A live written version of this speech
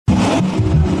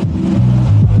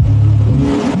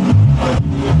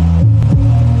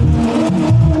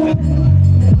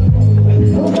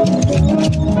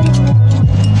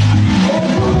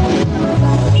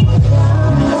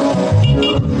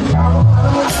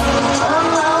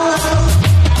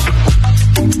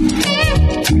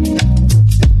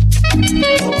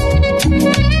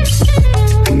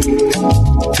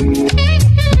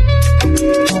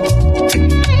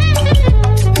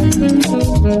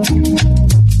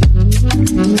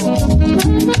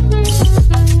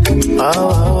I'm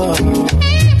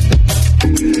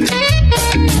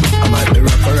at the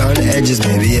rock around the edges,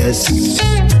 maybe yes.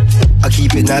 I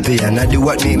keep it nappy and I do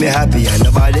what make me happy, and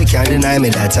nobody can deny me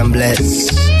that I'm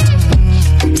blessed.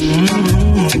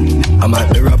 I'm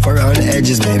at the rough around the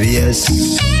edges, maybe yes.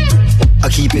 I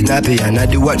keep it nappy and I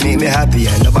do what make me happy,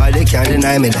 and nobody can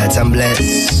deny me that I'm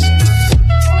blessed.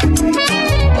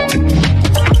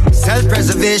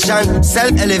 Self-preservation,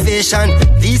 self-elevation.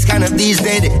 These days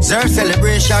they deserve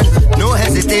celebration. No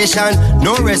hesitation,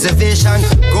 no reservation.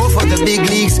 Go for the big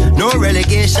leagues, no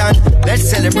relegation. Let's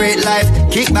celebrate life,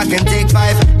 kick back and take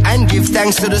 5, and give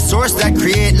thanks to the source that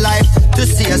create life. To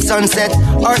see a sunset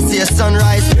or see a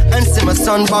sunrise, and see my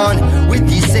son born with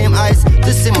these same eyes.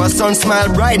 To see my son smile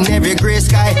bright in every grey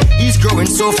sky. He's growing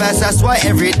so fast, that's why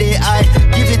every day I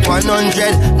give it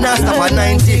 100, now stop at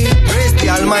 90. Praise the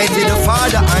Almighty, the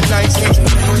Father and 90.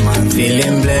 I'm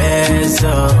feeling blessed,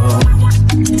 oh.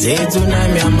 Say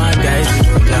tonight me and my guys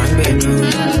we can be do.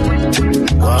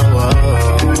 Wow, wow,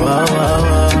 wow, wow,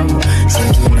 wow.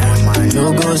 Say tonight man no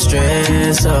go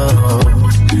stress, oh.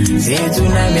 Say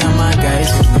tonight me and my guys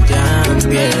we can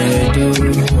be do.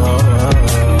 Wow, wow,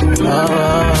 wow,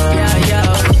 wow. Yeah, yeah.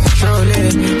 Truly,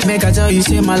 make I tell you,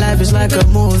 say my life is like a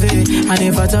movie. And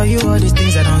if I tell you all these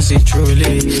things I don't see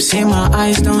truly, say my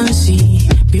eyes don't see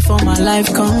before my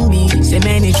life come be. Say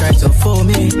many try to fool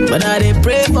me, but I dey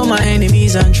pray for my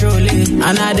enemies and truly. And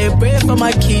I dey pray for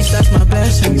my kids, that's my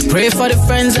blessing. Pray for the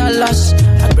friends I lost,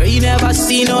 I pray you never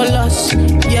see no loss.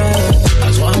 Yeah,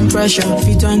 that's one pressure, if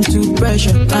you turn to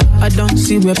pressure. I don't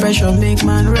see where pressure make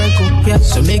man record. Yeah,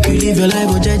 so make you live your life,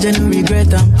 oh judge no regret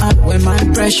them. When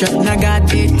man pressure, now God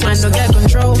did, man no get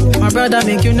control. My brother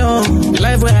make you know,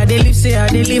 life where I dey live, say I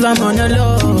dey live, I'm on the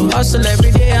low. Hustle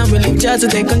every day, I'm willing just to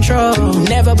take control.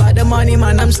 Never about the money,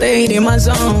 man, I'm staying in my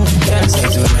zone. Yeah, say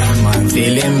tonight, man,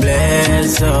 feeling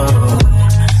blessed, oh.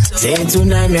 Say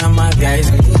tonight, me and my guys,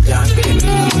 we can be.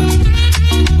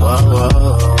 Whoa, whoa,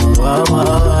 whoa,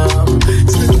 whoa.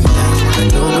 Say tonight, man,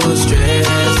 don't go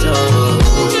stress, oh.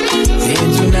 Say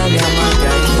tonight, me and my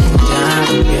guys, we can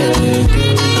be.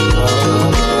 Whoa,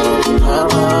 whoa,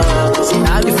 whoa. Say,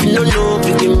 how do you feel no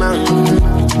big man?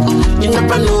 You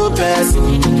never know person.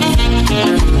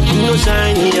 You no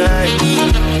shiny eyes.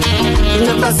 You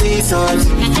never see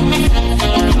something.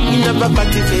 You never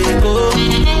party go.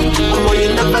 Oh, you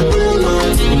never do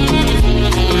nothing.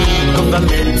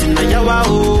 Government in the yawa, oh,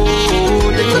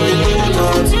 they don't do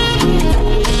nothing.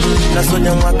 That's when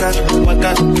you waka.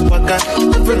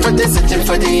 Everybody searching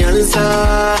for the answer.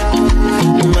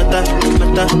 Matter.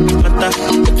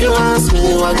 If you ask me,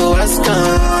 I go ask her.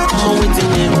 I'm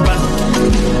waiting in back.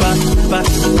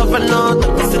 Governor, the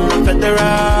person of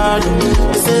federal.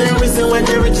 It's the reason why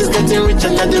the rich is getting rich,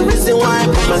 and the reason why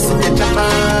people see the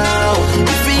chapel.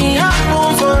 If we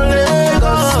happen for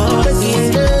Lagos, make it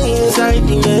stay inside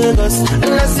the Lagos.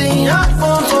 And I say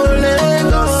happen for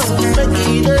Lagos, make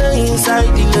it stay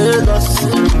inside the Lagos.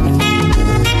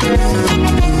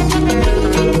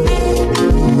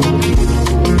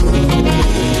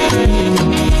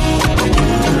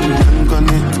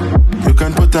 You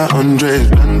can put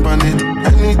 100 grand on it.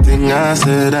 Anything I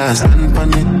said, I stand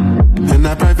on it. In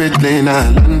a private plane, I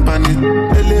land on it.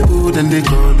 Hollywood and they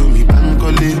call me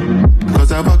Bankole.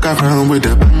 Cause I walk around with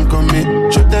a bank on me.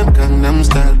 Shoot them Gangnam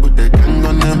style, put the gang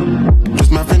on them.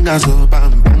 Twist my fingers up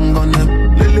and bang on them.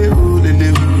 Hollywood.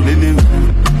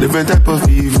 Different type of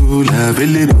evil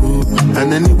available,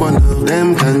 and any one of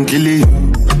them can kill you.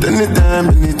 But anytime,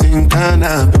 anything can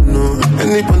happen, no.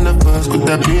 Any one of us could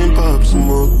have been pop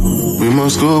smoke. We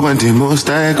must go when the most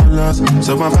I colors.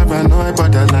 So I'm paranoid,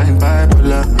 borderline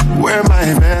bipolar. Wear my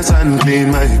vest and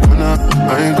clean my corner.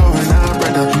 I ain't going out,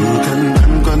 brother. You can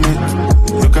bank on it.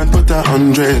 You can put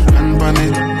 100 grand on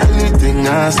it. Anything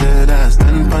I said, I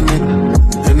stand on it.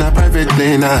 In a private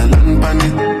plane, I land on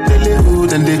it.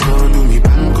 Hollywood and they call me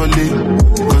Bankole.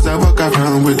 Cause I walk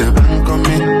around with a bank on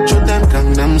me. Show them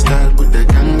Gangnam style, put the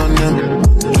gang on them.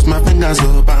 Twist my fingers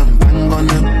up and bang on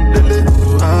them.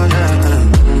 Oh yeah.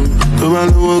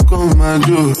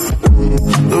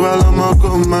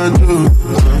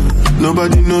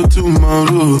 Nobody know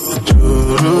tomorrow.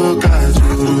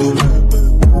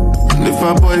 And if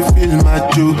a boy feel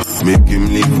macho, make him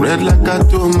live red like a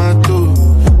tomato.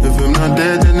 If him not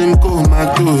dead, then him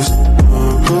comatose.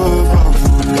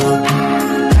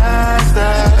 As the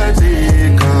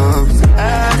day comes,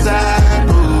 as I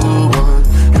go on,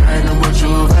 I know much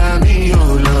over me, oh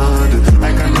Lord. I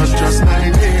cannot trust my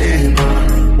neighbor.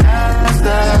 As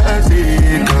the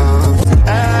day comes,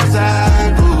 as I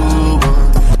go on,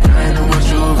 I know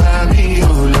much over me, oh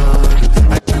Lord.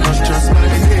 I cannot trust my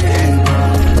neighbor.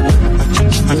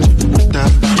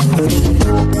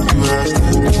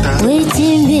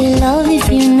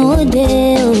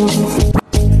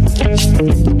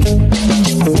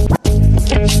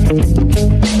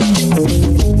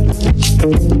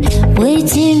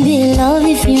 Waiting be love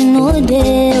if you know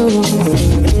they.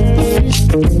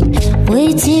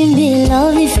 Waiting be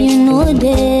love if you know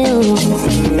they.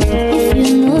 If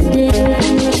you know they,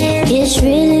 it's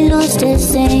really not the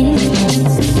same.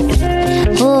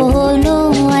 Oh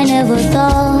no, I never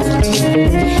thought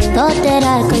that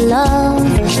I could love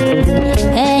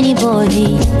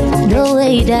anybody the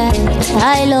way that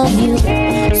I love you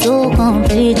so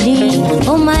completely.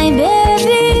 Oh my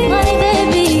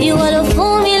baby, you are the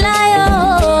fool me liar.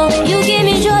 You give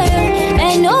me joy,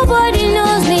 and nobody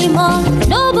knows me more.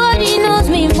 Nobody knows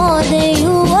me more than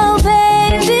you, oh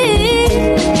baby.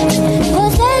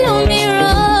 'Cause I love me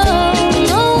wrong.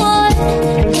 No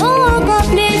one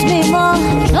completes me more.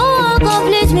 No one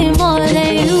completes me more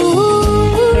than you.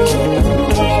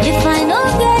 If I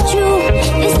don't get you,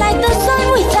 it's like the sun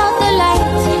without the light.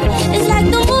 It's like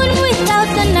the moon without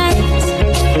the night.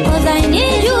 'Cause I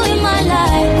need you in my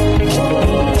life.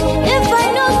 If I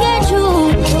don't get you,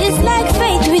 it's like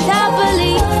faith without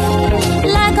belief.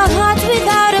 Like a heart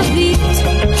without a beat.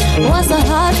 What's a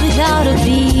heart without a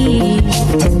beat?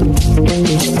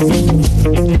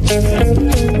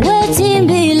 Waiting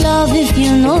be love if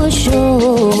you know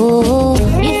show.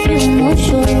 If you know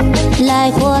show.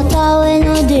 Like water when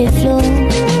no they flow.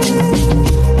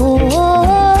 Oh,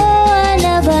 I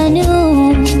never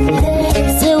knew.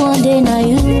 Say one day now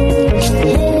you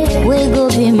will go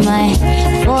be mine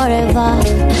forever.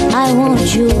 I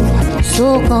want you so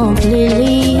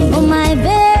completely. Oh my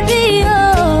baby,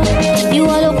 oh, you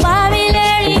are the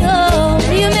family, oh,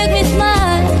 you make me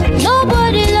smile.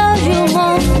 Nobody loves you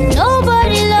more.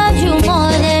 Nobody loves you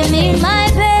more than me, my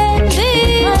baby,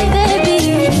 my baby.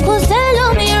 'Cause they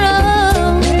love me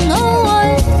wrong.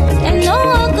 No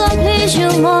one completes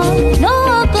you more. No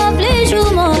one completes you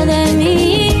more than me.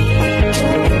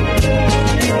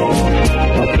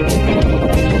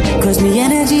 'Cause me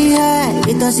energy high,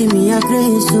 it doesn't see me a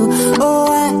crazy. So, oh,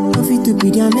 I know fit to be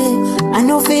the man. I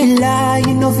know feel lie,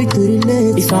 you know fit to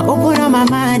relate. If I open up my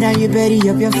mind, and you bury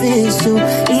up your face. So,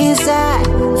 inside,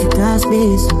 you got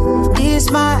space. It's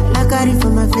smart, like I read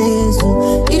from my face. So,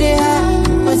 it ain't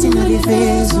hard, what's in the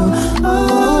face. So,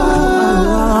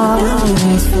 don't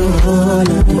wait for all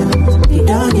of them. You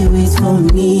don't wait for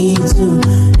me too.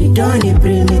 You don't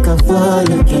pray, make a fall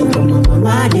again. For my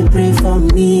mama, they pray for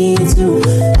me too.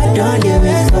 I don't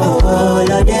wait for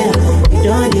all of them. You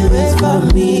don't wait for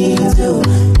me too.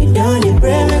 You don't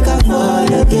pray, make a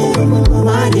fall again. For my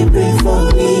mama, they pray for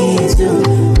me too.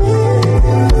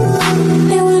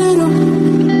 They wanna know.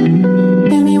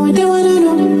 Tell me what they wanna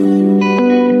know.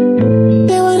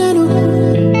 They wanna know.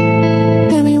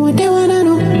 Tell me what they wanna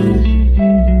know.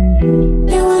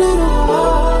 They wanna know.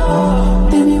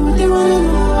 Tell me what they wanna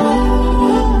know.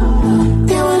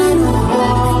 They wanna know.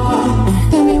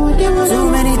 Tell me what they wanna know. So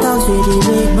many thoughts really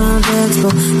make my vex,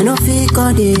 but I don't feel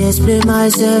God, they explain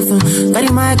myself. Carry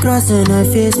my cross and I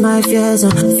face my fears.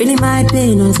 Feeling my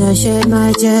pain as I shed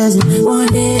my tears. One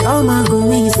day all my good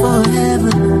means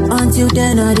forever. Until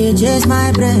then I dey chase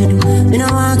my bread. Me no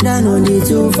walk down on the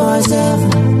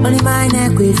 247. Only my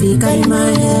neck if you carry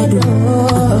my head. I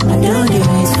don't dey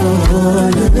wait for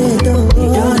all of it. You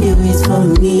don't dey wait for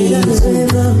me. You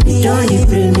don't dey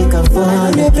pray make a fall.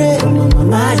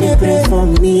 My mama dey pray for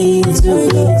me too.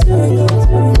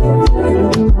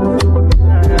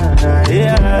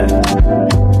 Yeah.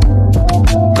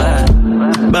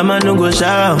 Bama no go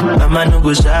shout, Bama no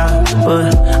go shout.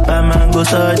 Bama go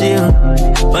study.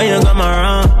 When you come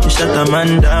around, you shut a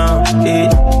man down.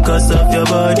 Cause of your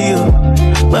body.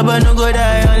 Baba no go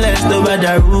die unless nobody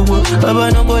rubo.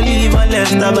 Baba no go live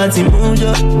unless nobody move.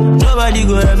 Nobody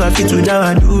go ever fit to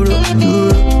down duro.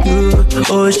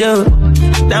 Oh sure.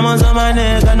 Diamonds on my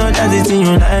neck, I know that's the thing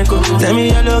you like. Tell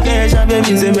me your location,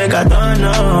 baby, say make a turn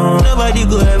on. Nobody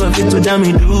go ever fit to down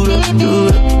me duro.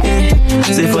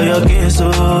 Say for your case,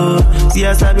 so see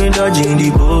us I've been dodging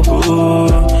the popo,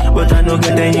 but I don't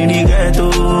get any in the ghetto.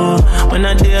 When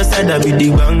I day outside, I be the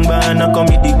bang bang, I come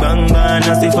with the bang bang.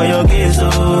 I say for your case, so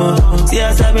see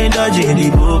us I've been dodging the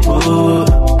popo,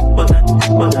 but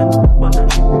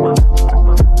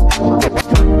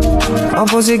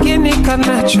Opposite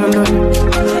natural,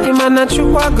 Imana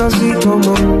chukwa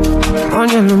gazitomo.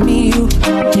 Onya no me you,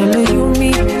 yellow you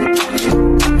me.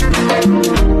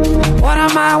 What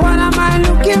am I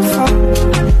looking for?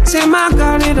 Say my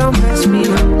God, it don't mess me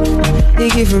up. They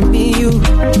giving me you,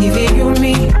 giving you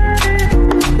me.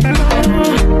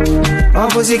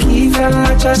 Opposite keep and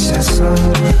much as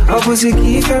opposite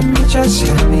keep and much as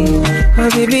me. My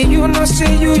baby, you know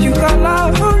say you got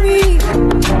love for me.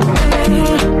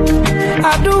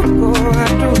 I do go.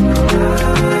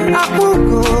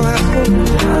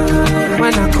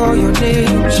 When I call your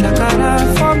name, shakara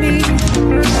for me.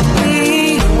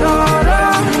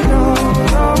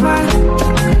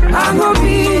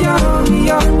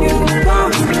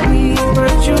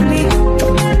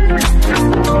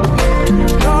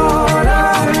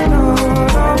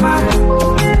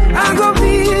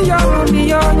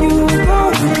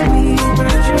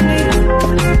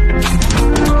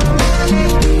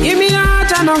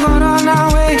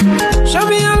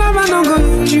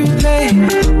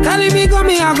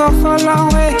 for long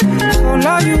way. So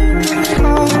love you,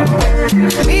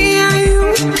 oh. Me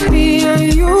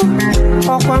and you.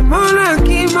 Okwamona,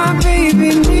 keep my baby.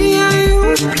 Me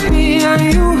and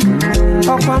you.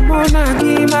 Okwamona,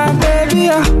 keep my baby.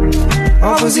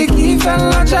 Opposite keep and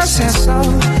not just yourself.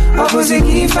 Opposite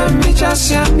keep and me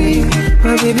just me.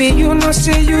 My baby, you know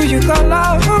say you got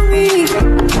love for me.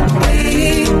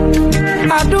 Hey,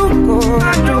 I do go.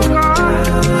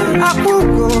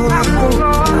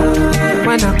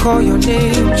 When I call your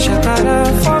name, shout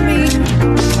out for me.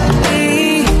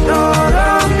 Hey, no,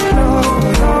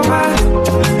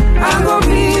 I go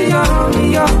be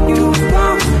your, you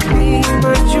gon' be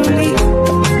my Julie.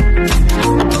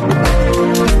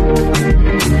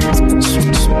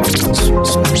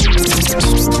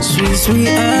 Sweet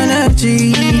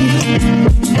energy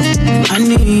I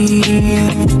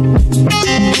need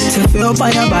to feel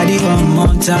by your body one more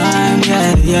time, yeah.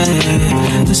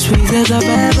 The sweetest I've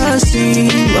ever seen,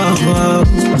 whoa.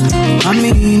 I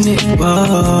mean it,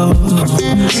 whoa.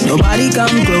 Nobody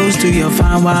come close to your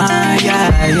fine wine,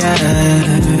 yeah.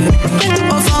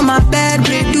 Off on my bed,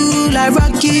 we do like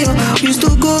Rocky. Used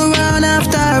to go round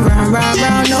after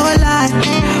round, no lie.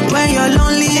 When you're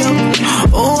lonely,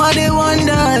 oh, I they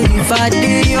wonder if I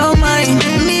did your mind.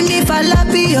 Me fall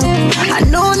happy, I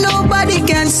know nobody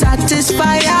can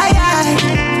satisfy,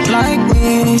 like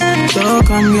me. So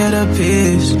come get a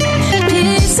piece.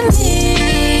 Piece of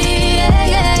me,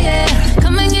 yeah.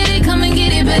 Come and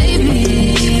get it,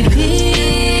 baby.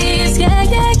 Piece, yeah.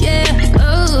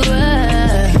 Oh,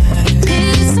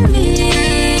 piece of me,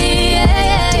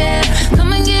 yeah.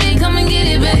 Come and get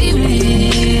it, baby.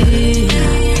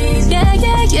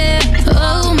 Yeah.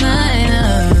 Oh my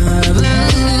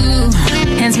love,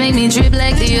 hands make me drip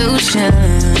like the ocean,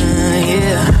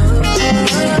 yeah.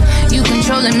 You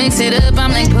control and mix it up,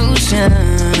 I'm like potion,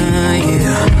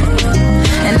 yeah.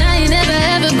 And I ain't never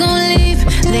ever gonna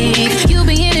leave. You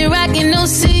be in it rockin', no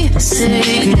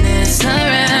sickness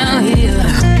around here.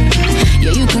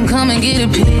 Yeah, you can come and get a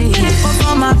piece. Up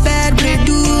on my bed, we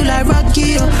do like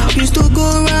Rocky. Used to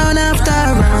go round after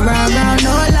round,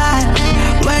 no lie.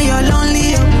 When you're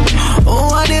lonely,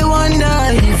 oh, I they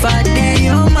wonder if I did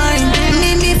your mind.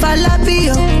 Me fall happy,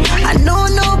 I know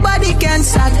nobody can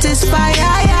satisfy,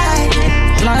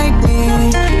 like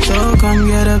me. So come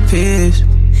get a piece.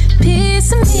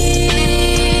 Piece of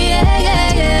me,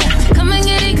 yeah. Come and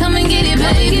get it,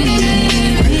 baby.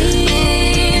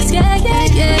 Piece, yeah.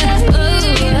 Oh,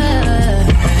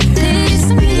 piece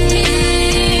of me,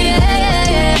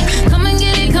 yeah. Come and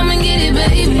get it,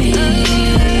 baby.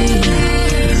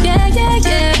 Yeah.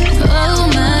 Oh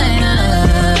my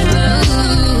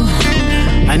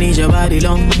love. I need your body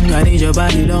long. I need your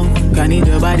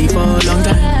body for a long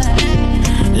time.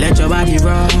 Let your body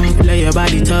rock, let your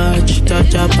body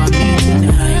touch up on me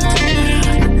tonight.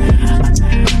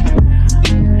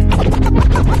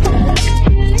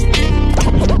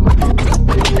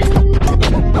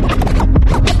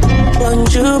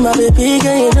 Bonjour, my baby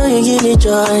girl, you know you give me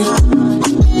joy.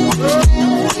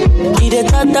 You dey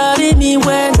totally me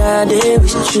when I dey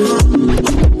with you.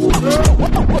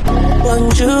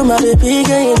 Bonjour, my baby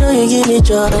girl, you know you give me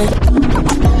joy.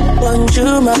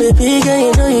 Bonjour, my baby girl,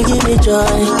 you know you give me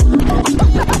joy.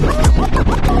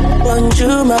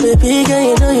 Bonjour, my baby girl,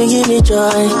 you know you give me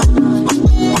joy.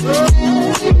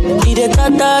 You dey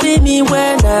totally me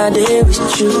when I dey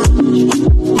with you.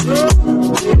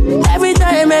 Every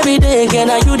time, every day, again,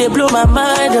 now you dey blow my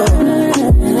mind, oh.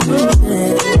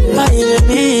 Hey,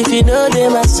 baby, if you know they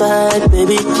my side,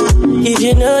 baby. If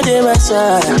you know they my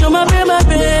side, you my baby,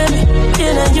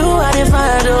 yeah, you are the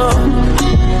find, oh.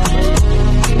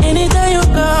 Anytime you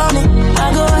call me,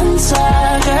 I go answer,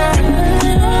 girl.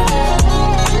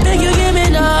 Make you give me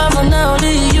love, and now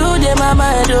only you dey my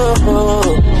mind, oh.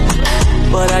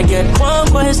 But I get one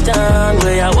question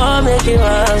where I want make you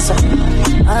answer.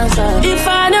 If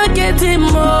I don't get it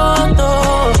more,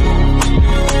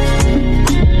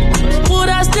 would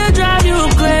I still drive you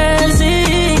crazy?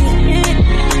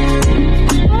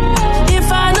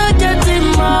 If I don't get it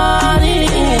money,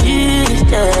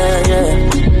 yeah.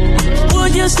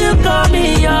 Would you still call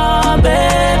me your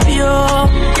baby? Oh,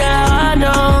 yeah, I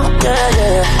know,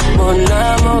 yeah. Mon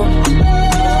amour,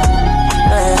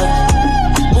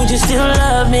 yeah. Would you still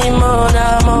love me, mon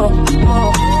amour?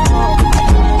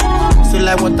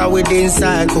 Like water with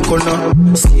inside coconut.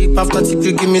 Sleep after tip,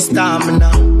 you give me stamina.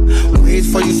 Wait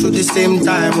for you so the same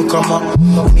time will come up.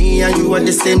 Me and you at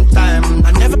the same time.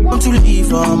 I never want to leave,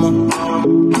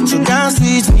 so dance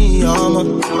with me,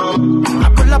 I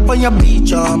pull up on your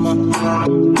beach,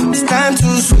 it's time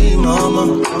to swim,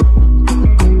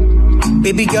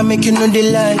 Baby girl, make you know the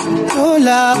lie. No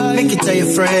lie. Make it tell your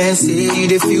friends, say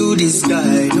they feel this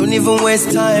guy. Don't even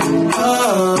waste time.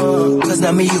 Cause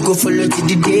now me you go follow till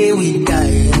the day we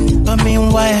die. But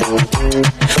meanwhile,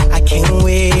 I can't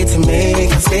wait to make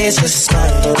your face just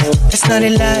smile. It's not a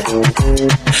lie.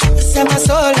 You set my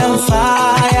soul on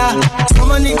fire. So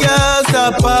many girls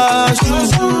that pass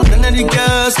through. None of the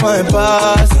girls my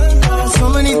past. So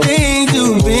many things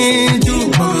you've been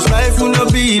through. This life will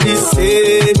not be the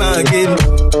same again.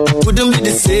 Wouldn't be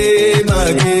the same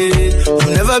again.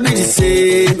 Will never be the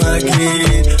same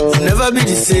again. Will never be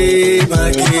the same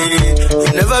again.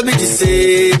 Will never be the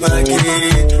same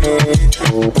again.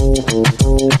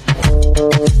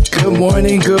 Good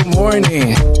morning, good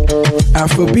morning.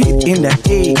 Afrobeat in the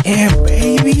AM,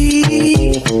 baby.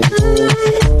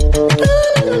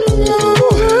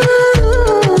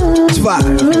 Spot.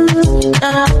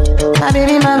 My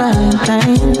baby, my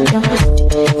Valentine.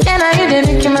 Can I hear the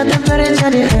making my temperature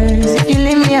the earth? If you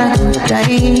leave me, I could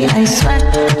die. I swear,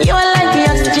 you are like the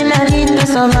oxygen I need to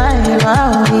survive. Oh,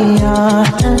 yeah.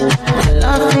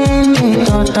 Loving me,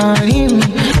 totally me.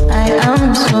 I am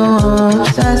so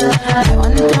obsessed. I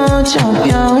want to chop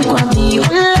your kwabi.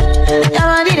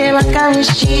 Yamadi de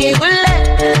wakamishi.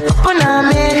 Upona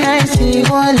make I see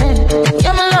wole.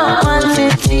 Yamalo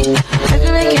 150.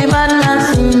 Make a bad man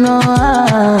see no.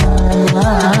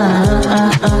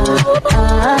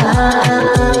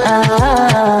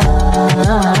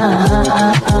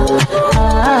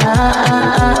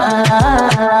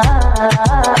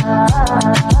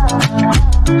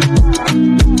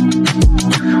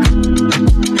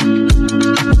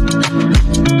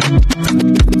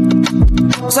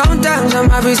 Sometimes I'm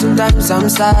happy, sometimes I'm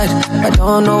sad. I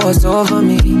don't know what's over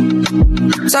me.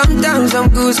 Sometimes I'm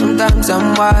good, sometimes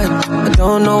I'm wild. I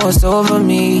don't know what's over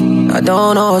me. I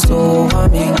don't know what's over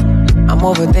me. I'm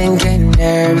overthinking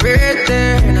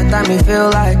everything. At times me feel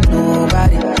like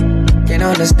nobody can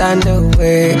understand the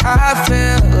way I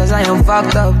feel. Cause I am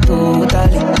fucked up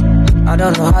totally. I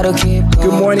don't know how to keep going.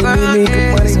 Good morning, Mimi.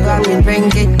 Good morning, so I've been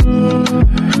drinking.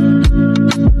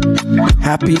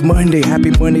 Happy Monday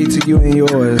to you and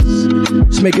yours.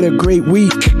 Let's make it a great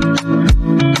week.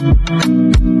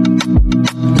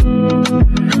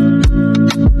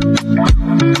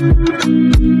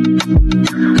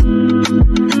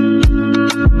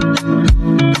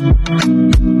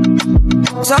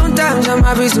 Sometimes I'm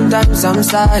happy, sometimes I'm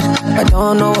sad. I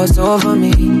don't know what's over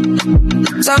me.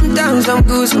 Sometimes I'm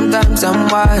good, sometimes I'm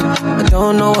wild. I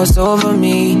don't know what's over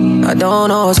me. I don't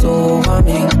know what's over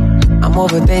me. I'm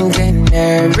overthinking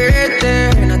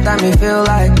everything. At times me feel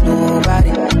like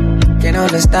nobody can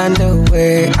understand the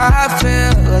way I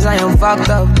feel. Cause I am fucked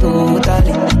up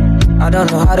totally. I don't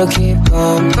know how to keep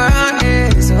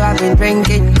company. So I've been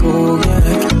drinking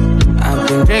cognac. I've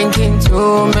been drinking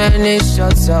too many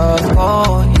shots of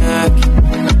cognac.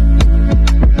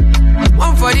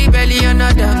 One for the belly,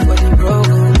 another for the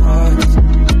broken heart.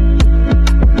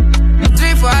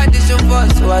 3 for addition for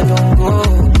so I don't go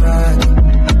back.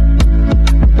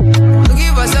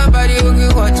 Looking for somebody who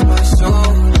can watch my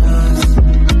shoulders,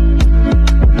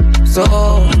 so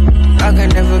I can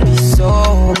never be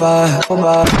sober.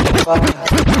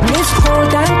 It's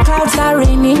cold and clouds are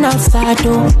raining outside,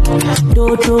 do.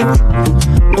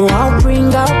 Oh, I'll bring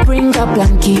a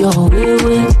blankie your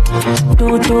way, do.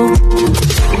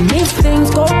 And if things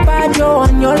go bad, you're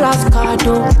on your last card,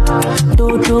 do.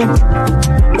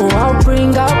 Oh, I'll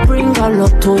bring a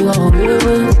lot to your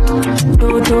way, do.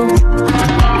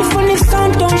 If when the sun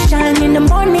don't shine in the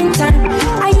morning time,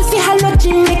 I use the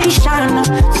halogen make it shine.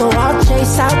 So I'll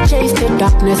chase the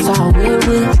darkness away.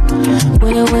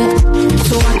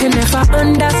 So I can never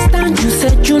understand. You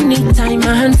said you need time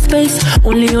and space,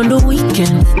 only on the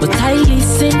weekends. But I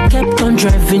listen, kept on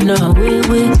driving away.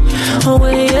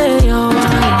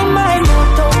 In my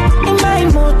moto, in my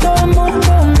moto, in my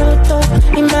moto,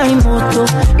 in my moto,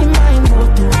 in my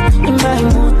moto, in my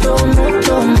moto, in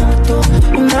my moto,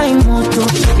 in my moto,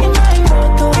 in my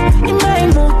moto,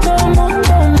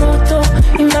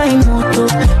 in my moto,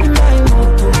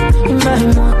 in my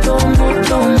moto,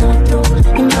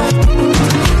 in my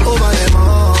over them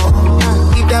all.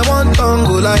 If they want tongue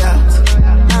Goliath,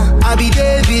 I be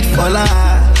David for life.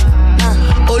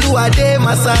 Oluwade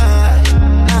my side.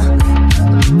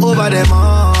 Over them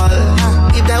all.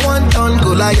 If they want tongue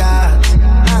Goliath,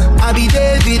 I be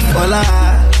David for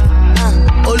life.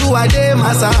 Oluwade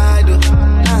my side.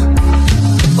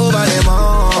 Over them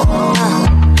all.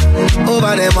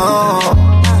 Over them all.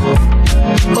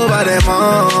 Over them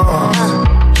all.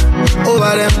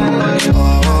 Over them all.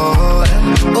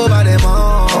 Over them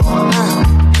all.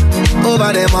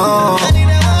 Over them all.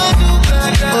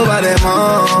 Over them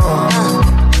all.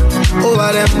 Over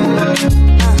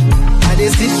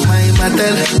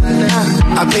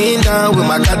I've been down with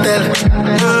my cartel.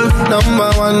 Number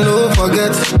one, no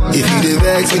forget. If you the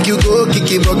vex, make you go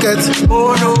kick your bucket.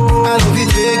 Oh no, I love you,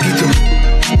 take it too.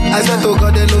 I swear to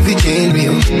God, they love you, change me.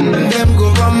 Them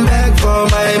go come back for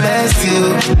my mess,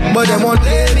 you. But them won't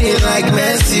play me like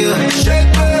Messi. Shake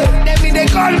me, let me they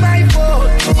call my phone.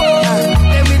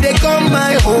 Let me they come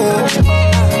my home.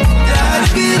 I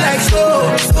feel like slow,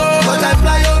 but I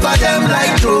fly over them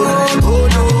like drone. Oh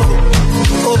no,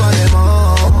 over them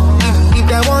all. If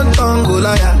they want tongue, go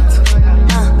Goliath.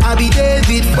 I be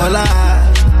David for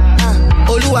life.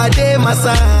 Oluwade my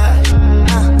side.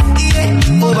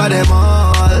 Yeah, over them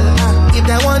all. If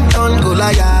they want tongue, go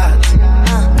Goliath.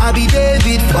 I be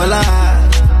David for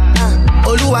life.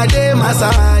 Oluwade my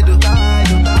side.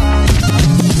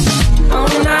 Oh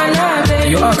na na, baby.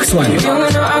 You ask one. You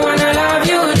know I wanna love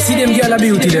you. See them girl of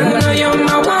beauty them. You know you're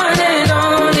my one and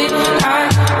only. I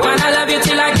wanna love you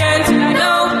till I can't.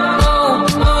 No,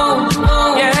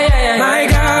 oh, yeah. My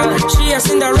girl, she a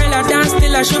Cinderella dance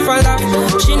till I shoot for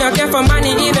love. She not care for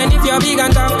money even if you're big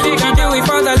and tough. She do it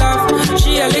for the love.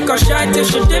 She a liquor shot till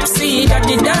she tipsy. That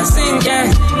the dancing, yeah.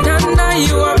 Now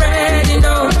you already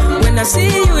know. When I see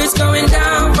you, it's going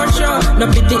down for sure. No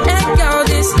pity egg out,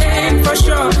 this ain't for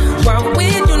sure. What we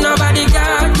do, nobody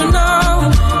got to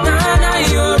know. Now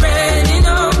you already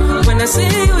know. When I see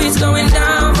you, it's going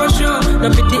down for sure. No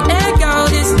pity egg out,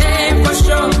 this ain't for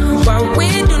sure. What we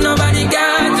do, nobody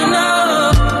got to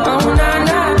know. Oh,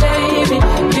 na, baby.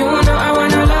 You know I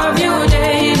wanna love you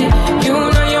daily. You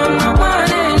know you're my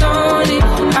one and only.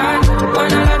 I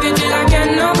wanna love you till I can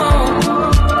no more.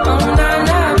 Oh,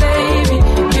 na, baby.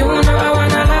 You know I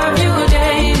wanna love you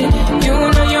daily. You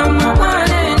know you're my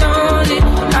one and only.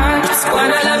 I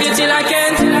wanna love you till I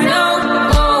can't. No,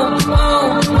 oh.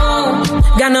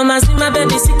 Gano mazima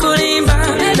baby sikulimba.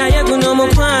 Na yegu no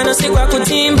mukwano sikwa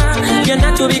kutimba. You're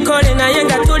not to be calling na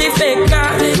yenga tulifeka.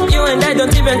 You and I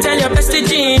don't even tell your bestie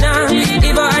Gina.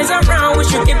 Evil eyes around, we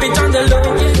should keep it on the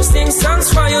low. Sing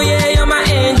songs for you, yeah, you're my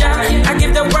angel. I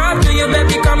give the world to you,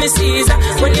 baby, call me Caesar.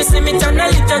 When you see me turn a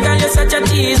little girl, you're such a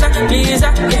teaser,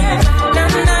 pleaser, yeah.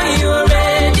 Now you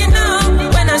already know.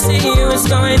 When I see you, it's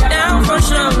going down for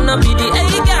sure. No PDA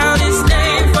girl, this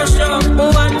name for sure.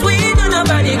 What we do,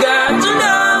 nobody got to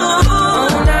know. Oh,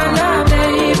 na,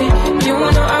 baby. You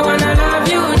know I wanna love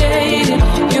you daily.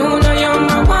 You know you're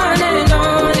my one and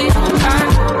only.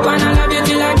 I wanna love you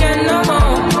till I can no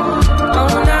more.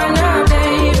 Oh, na,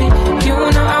 baby. You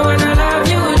know I wanna love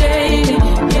you daily.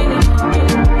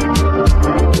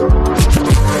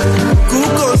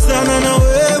 Kukosana na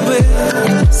wewe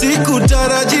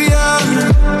sikutarajia,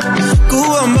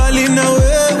 kuwa mbali na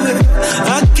wewe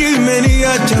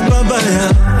akimeniacha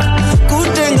babaya.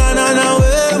 Kutengana na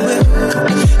wewe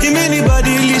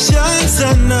imenibadilisha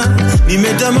sana,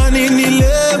 nimetamani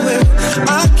nilewe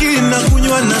akina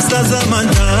kunywa na sasa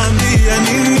manaambia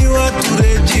nini watu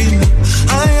Regina.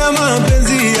 Haya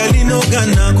mapenzi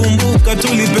yalinogana, kumbuka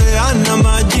tulipeana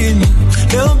majini.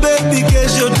 Leo baby,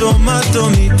 kesho tomato,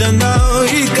 mitandao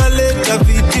ikaleta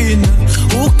fitina.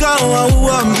 Ukawa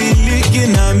uambiliki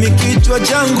na mikichwa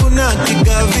changu na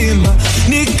kikavimba.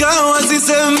 Nikawa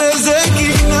sisemezeki,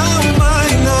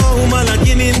 inauma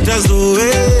lakini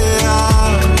nitazoea.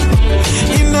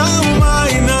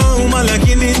 Inauma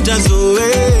lakini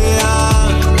nitazoea.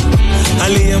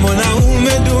 Hali ya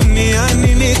mwanaume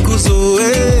duniani ni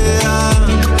kuzoea.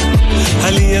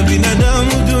 Hali ya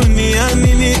binadamu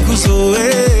duniani ni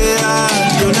kuzoea.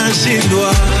 Ndio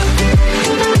nashindwa.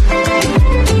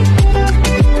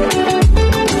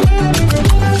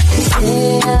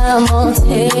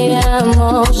 Te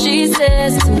amo, she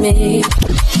says to me.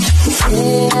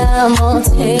 Te amo,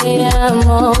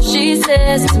 she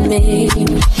says to me.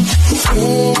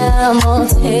 Te amo,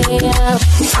 te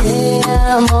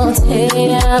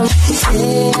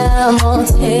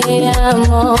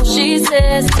amo, she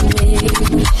says to me.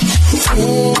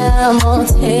 Te amo,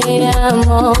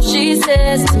 she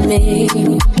says to me.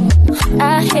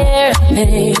 I hear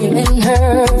pain in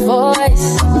her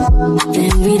voice,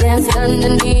 and we dance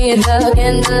underneath the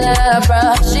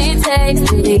candelabra. She takes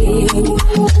the lead.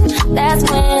 That's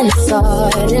when I saw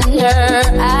it in her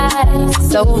eyes.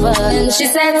 It's over, and she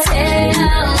said, "Te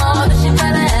amo," but she put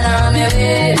her hand around my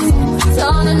waist.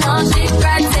 Told her no, she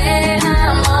cried, "Te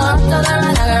amo." Told her I'm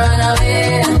not gonna run away.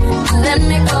 Let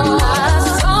me go. I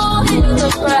saw you to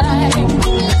cry.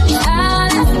 I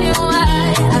asked you why.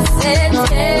 I said,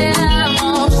 "Te amo."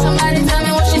 Somebody tell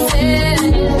me what she said.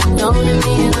 Don't let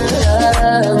me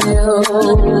love you.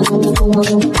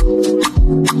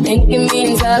 Think it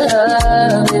means I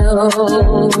love you.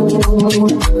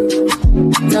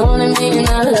 Don't mean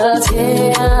I love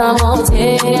Tiamo.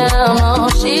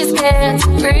 She's scared to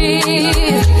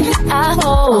breathe. I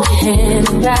hold your hand,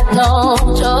 got no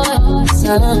choice.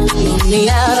 Meet me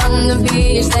out on the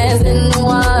beach, dance in the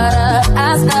water.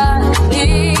 I start to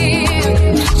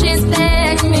leave. She's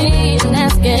begging me and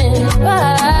asking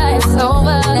why it's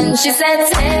over. And she said,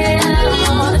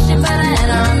 Tiamo, she put her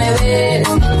hand on my waist.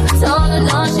 Told her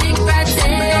don't she cry,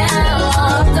 Tiamo.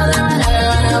 Told her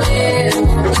run away.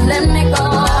 Let me go.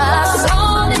 I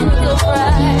saw it go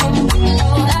right.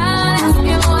 I asked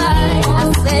you why. I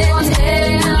said,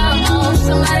 Tiamo.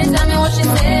 Somebody tell me what she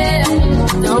said.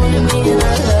 Don't you mean I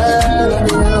love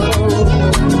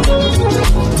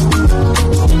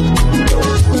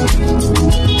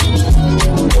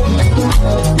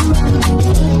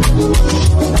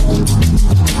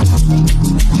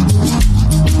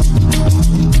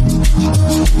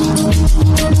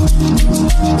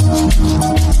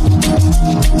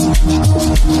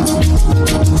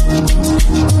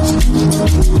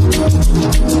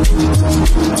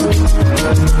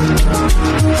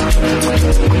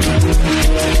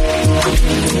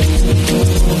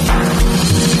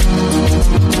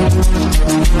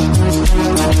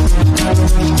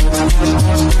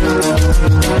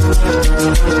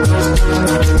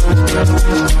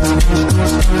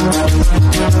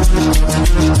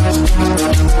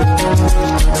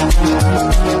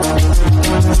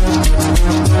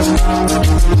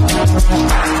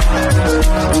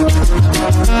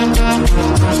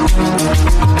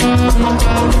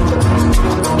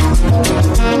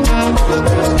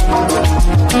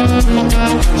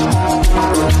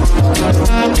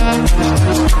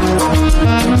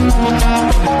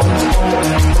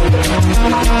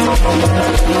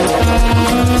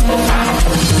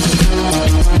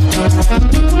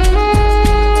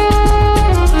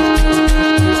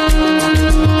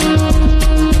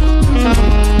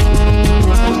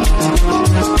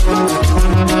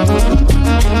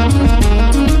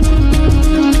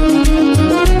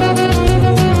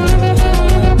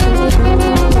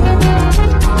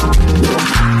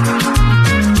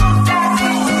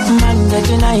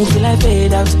till I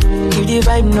fade out. Give the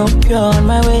vibe no pure on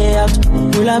my way out.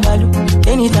 Rula balu,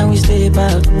 anytime we step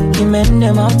out. The men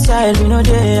them outside, we know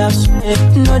they house.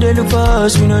 No they look for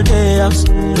us, we know they house.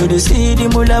 No they see the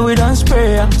mullah, we don't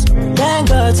spray out. Thank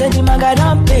God, said the maga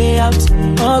don't pay out.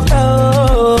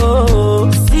 Oh,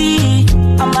 see,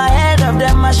 I'm ahead of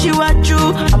them, I she what you.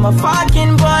 I'm a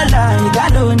fucking baller, you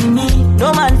got only me.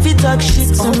 No man fit talk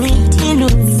shit to me. He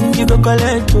look me, you go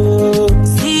collect oh.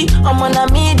 See, I'm on a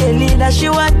me, the leader, she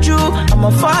what you. I'm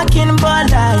a fucking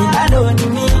baller, you got only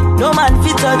me. No man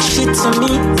fit talk shit to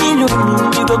me. He look me,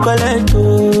 you go collect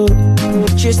oh.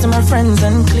 Cheers to my friends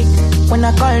and click. When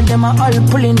I call them, I all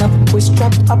pulling up. We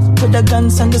strap up with the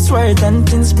guns and the sword and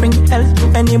things bring hell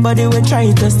to anybody will try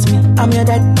to test me. I'm your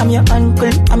dad, I'm your uncle,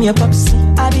 I'm your popsy.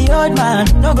 I be old man,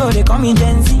 no go, they call me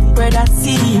Gen Z. Brother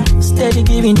C, steady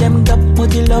giving them gap,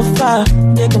 multi love far.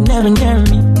 They can never near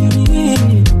me.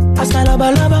 Ask my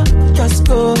lover, just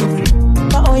go.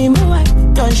 My own my wife,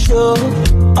 don't show.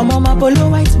 I'm on my polo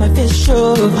white, my face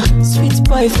show. Sweet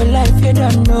boy for life, you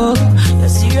don't know. You're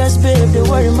serious, babe, they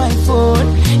worry my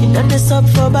phone. You done this up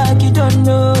for back, you don't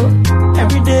know.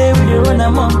 Every day when you run,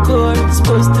 I'm on call.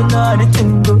 Supposed to know how the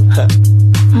thing go.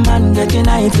 Man, getting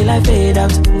high till I fade out.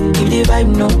 Give the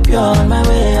vibe no pure on my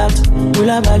way out.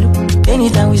 Rula balu,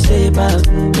 anytime we step out.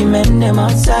 The men them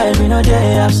outside, we know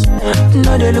they house.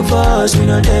 No they look for us, we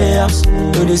know they house.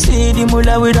 No they see the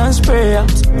mullah, we don't spray out.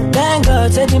 Thank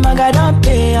God, said the maga don't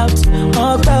pay out.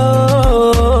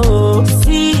 Oh,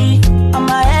 see, I'm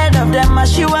ahead of them, I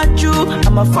she what you.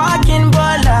 I'm a fucking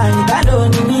baller, you got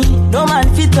only me. No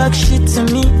man fit talk shit to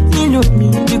me. He look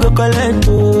me, you go collect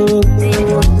oh.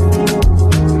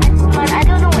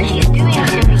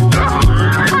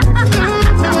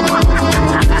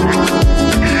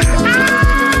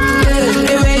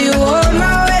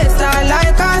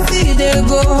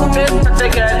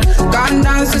 Gone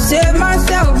down to save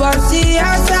myself, but see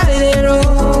outside the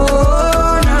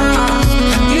road.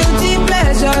 Guilty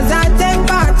pleasures I take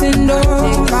part in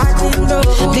those.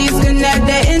 Disconnect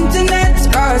the internet,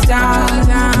 cause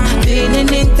I'm feeling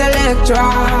intellectual.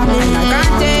 And I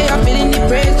can't tell you're feeling the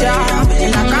pressure.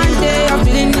 And I can't tell you're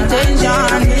feeling the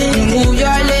tension. You move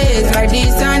your legs like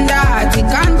this and that. You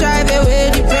can't drive away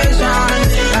depression.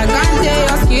 I can't tell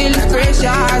your skill is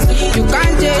precious. You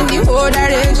can't change the whole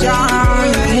direction.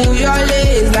 Move your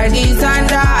legs like this and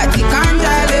that. You can't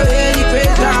drive away the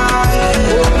pressure.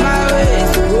 Oh my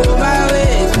ways, oh my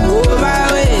ways, oh my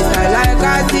ways. I like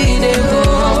I see they go.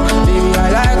 Baby, I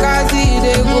like I see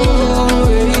they go.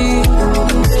 Baby.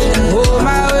 Oh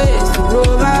my ways,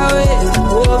 oh my ways,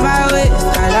 oh my ways.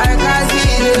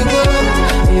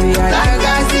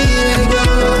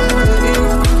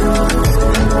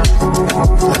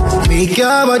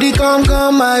 body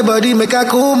come, my body make I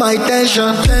cool my tension.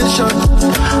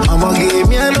 I'ma give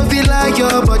me a no feel like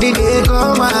your body, they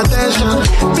call my attention.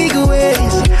 Big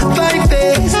ways, fine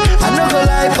face, I no go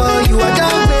lie for you, I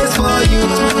don't base for you.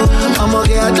 I'ma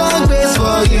get a dog base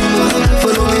for you.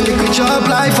 Follow me, liquid chop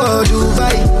life for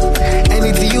Dubai.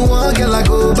 Anything you want, girl, I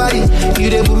go buy. You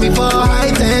they put me for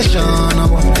high tension.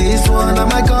 This one of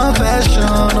my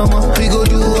confession. We go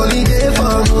do holiday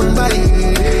for Mumbai.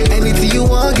 Anything you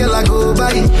want, girl, I go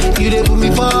buy. You they put me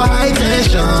for high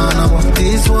tension.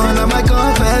 This one of my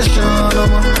confession.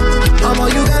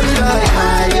 You got me like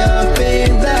higher, pay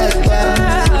back.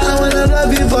 I wanna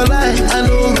love you for life. I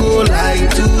don't go like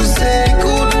to say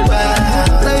goodbye.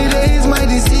 Nowadays my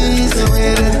disease,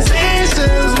 where the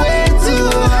tension's way too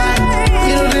high.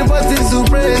 You know the buttons to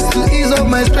press to ease up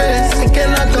my stress. I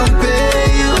cannot compare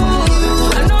you.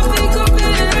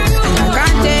 I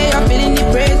can't tell you're feeling the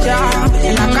pressure.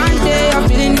 I can't tell you're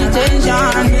feeling the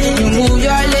tension. You move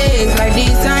your legs like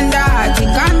this and that. You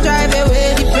can't drive away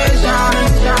the pressure.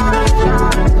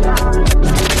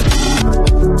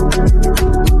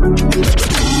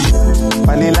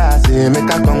 Vanilla say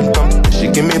make her come. She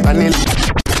give me vanilla.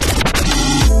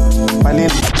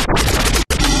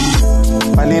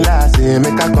 Vanilla say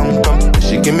make her come.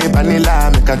 She give me vanilla,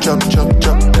 make her chop.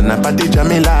 Then I party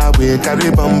Jamila, we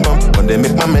carry bum. When they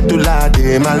make my medulla,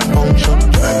 they malfunction.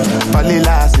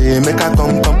 Vanilla say make her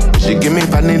come. She give me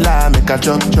vanilla, make her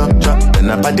chop. Then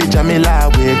I party Jamila,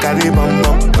 we carry bum.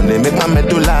 When they make my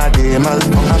medulla, they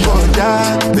malfunction. I want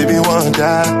that, baby want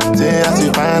that. Say as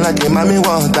you find like a mommy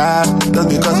want that. Just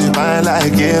because you find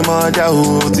like a mother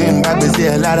who team back me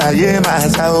say a lot of yeah my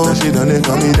soul. She don't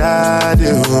call me daddy,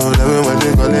 love me when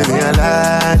they call me a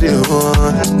laddie,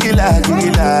 killer,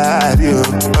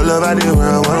 all over the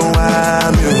world, one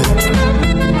wild you.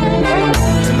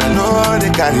 And I know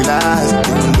they carry last,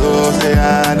 even though say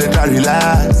I they carry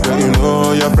last. But you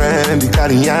know your friend they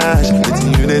carry ash.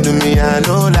 Between you they do me, I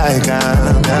know like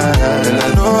I'm. And I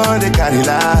know they carry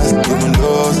last, even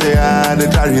though say I they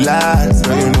carry last.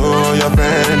 But you know your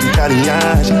friend they carry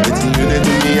ash. Between you they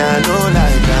do me, I know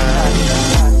like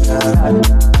I'm.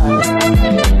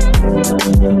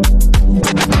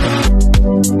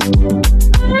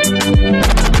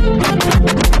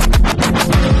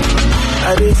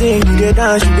 I be think you get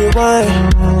down, she be wine.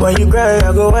 When you cry,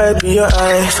 I go wipe in your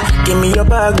eyes. Give me your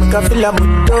bag, make I feel a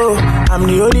muto. I'm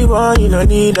the only one, you don't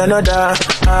need another.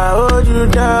 I hold you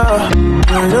down.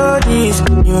 You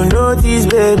know this,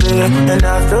 baby. And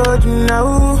I've told you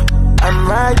now, I'm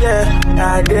right there,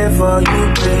 I there for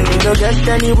you, baby. Don't get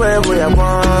anywhere where I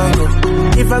want to.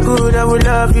 If I could, I would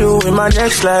love you in my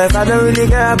next life. I don't really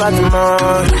care about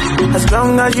tomorrow. As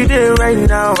long as you there right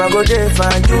now, I go there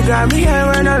fine. You got me here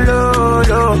when I'm low.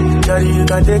 Daddy, you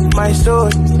can take my soul.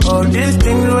 All these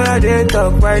things where they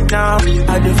talk right now,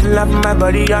 I just feel up my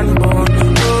body and bone.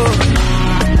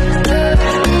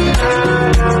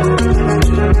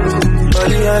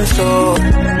 Body and soul.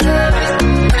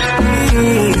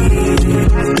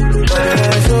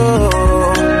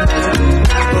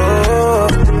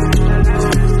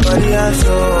 Body and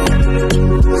soul.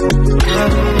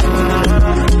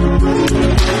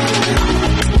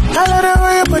 I love the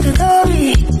way you put it on me.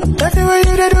 That's the way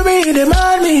you do me, you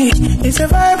demand me. It's a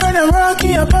vibe when I'm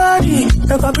rocking your body.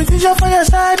 No competition for your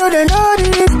side, oh they know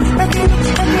this.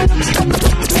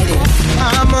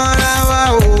 Amarawa,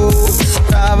 oh,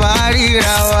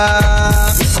 Kabarirawa.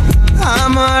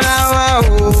 Amarawa,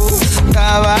 oh,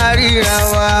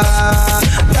 Kabarirawa.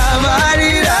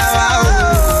 Kabarirawa,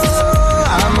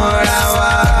 oh, Amarawa.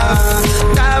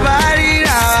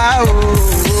 Kabarirawa,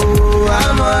 oh,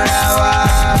 Amarawa.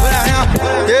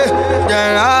 Yeah,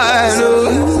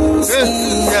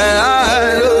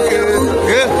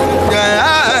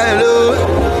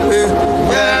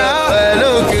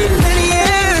 many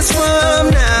years from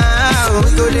now, we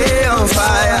go lay on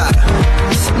fire.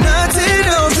 Nothing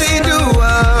else they do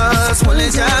us, only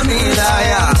tell me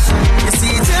liar. You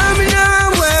see, tell me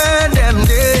now where them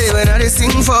day when I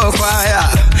sing for choir.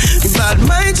 If bad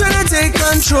mind tryna take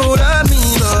control of me,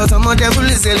 but I'm a devil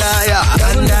is a liar.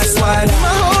 And that's why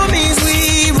my homies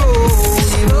we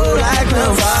roll like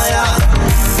no fire.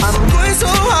 I'm going so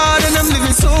hard and I'm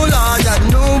living so large that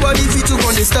nobody fit to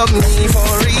gonna stop me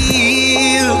for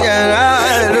real.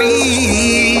 Yeah,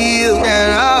 real.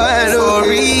 Yeah, for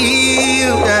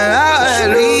real. Yeah,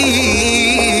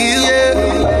 real. Yeah.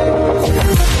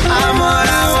 I'm on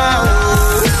a wow.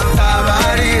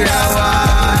 Kabarirawa.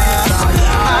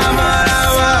 I'm on a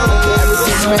wow.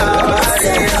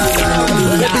 Kabarirawa.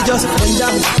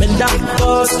 just bend down,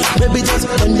 pause. Baby, just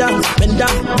bend down,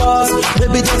 pause.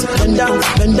 Baby, just bend down,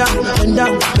 pause.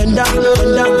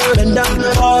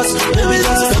 Baby,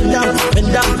 just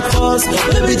bend down, pause.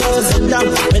 Baby, just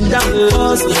bend down,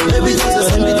 pause. Baby,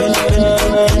 just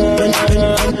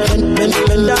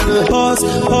bend down, pause.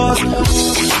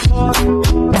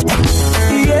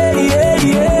 Yeah.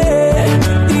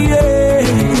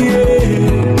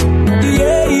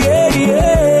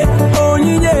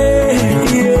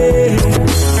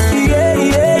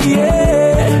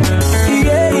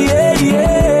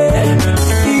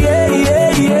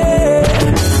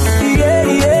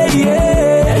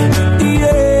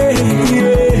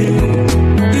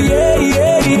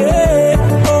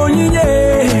 Oh,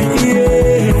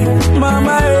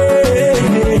 Mama,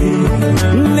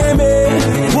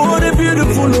 what a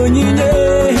beautiful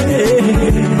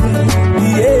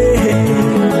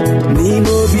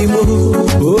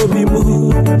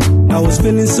I was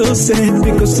feeling so sad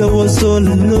because I was all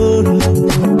alone.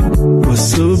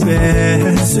 Was so bad.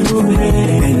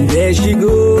 And there she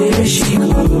goes.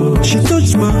 She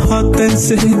touched my heart and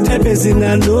said, everything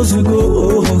I know to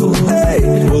go.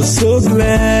 Hey, was so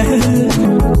glad.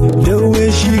 The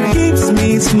way she keeps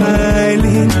me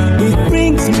smiling, it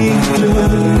brings me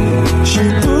joy. She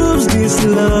proves this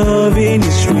loving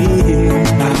is real.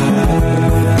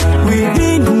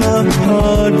 Within my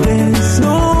heart there's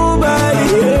nobody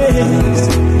else.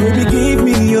 Baby, give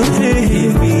me your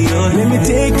hand, let me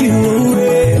take you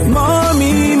away.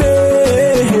 Mommy,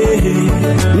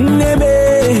 baby,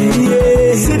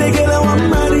 see the girl I want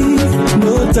marry.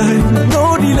 No time, no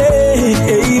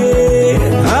delay.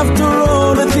 After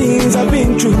all the things I've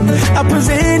been through, I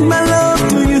present my love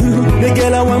to you. The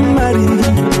girl I want marry,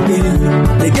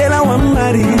 the girl I want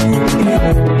marry.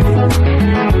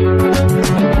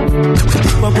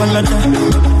 Papalata,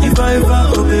 if I ever,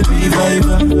 oh baby, if I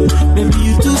ever, baby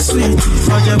you too sweet, if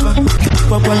I ever.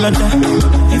 Papalata,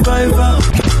 if I ever,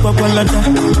 papalata,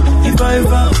 if I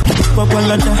ever,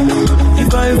 papalata,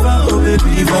 if I ever, oh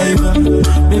baby, if I ever,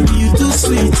 baby you too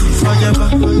sweet, if I ever.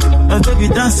 Now baby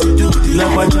dance you do the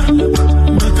lawaja,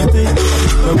 make a day,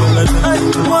 papalata. I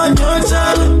want your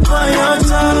child,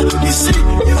 you see,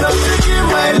 you are taking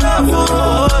my love, oh.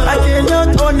 I cannot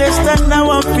understand how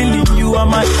I'm feeling, you are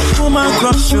my woman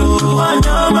crush.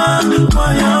 Wanyama,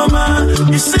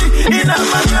 you see, in a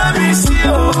Miami, see,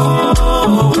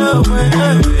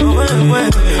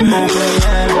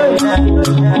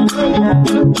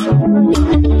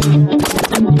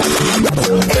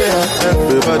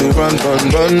 everybody run.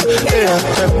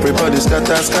 Everybody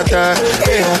scatter.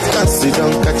 Can't sit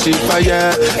down, catch it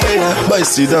fire. Boys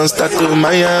sit down, start to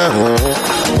Maya.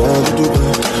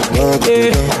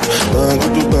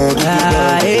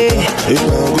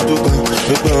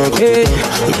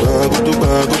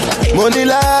 Money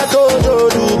la to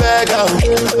do beg out.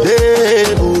 They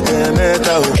put them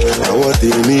metal. I want to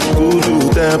meet Kulu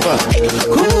temper.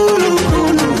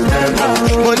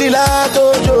 Money la to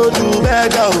do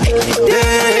beg out.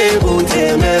 They put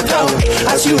them metal.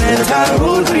 As you enter,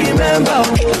 road remember.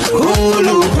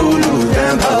 Kulu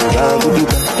temper.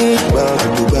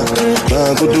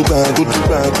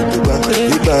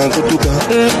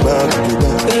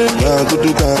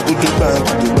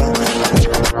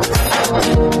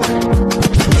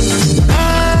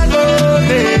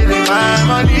 My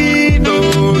money, no.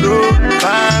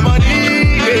 My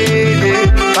money,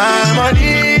 my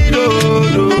money, no.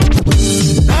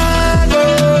 I go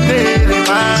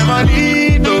my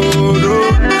money, no.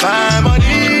 My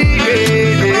money,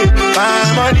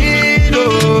 my money, no.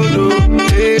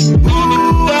 Who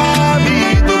are me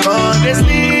to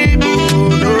honestly, no,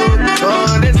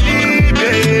 honestly,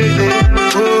 baby,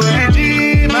 only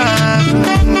demons.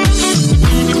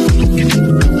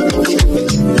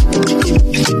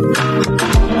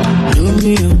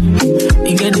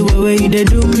 You get the way you they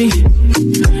do me.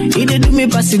 You they do me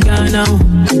pass it down now.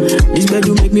 This bed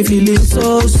will make me feeling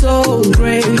so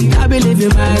great. I believe in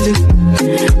magic.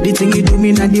 The thing you do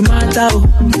me not the matter.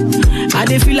 I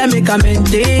they feel like make a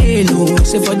maintain.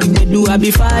 Say for the bed do I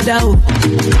be father.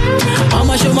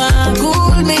 I'ma show my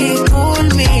cool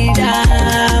me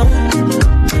down.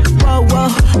 Whoa,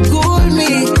 cool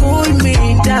me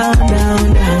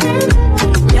down.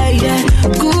 Yeah,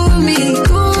 cool me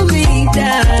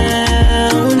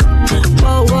down.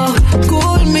 Whoa,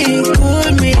 cool me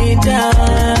down.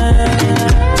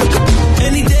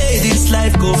 Any day this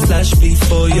life go flash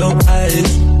before your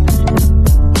eyes.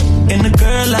 And a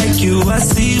girl like you, I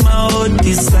see my own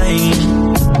design.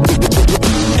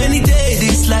 Any day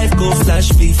this life go flash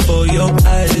before your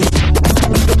eyes.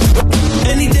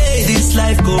 Any day this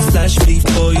life go flash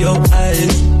before your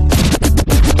eyes.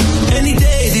 Any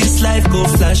day this life go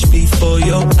flash before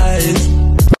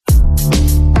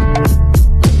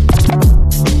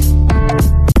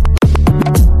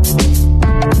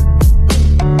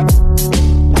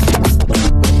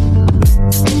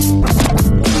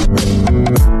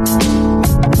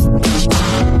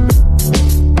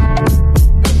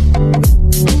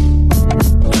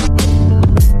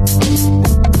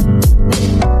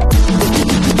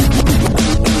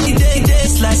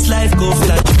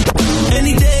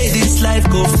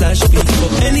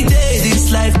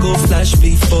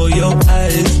for your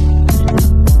eyes.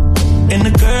 In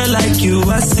a girl like you,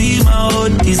 I see my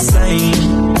own design.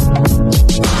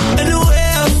 And the way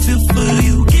I feel for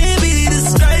you can't be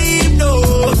described, no.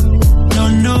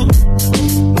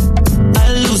 I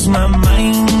lose my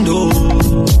mind,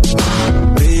 oh.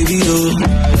 Baby, oh,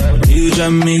 you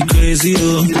drive me crazy,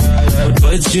 oh.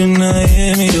 But you not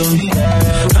hear me, oh.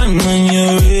 I'm on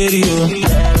your radio.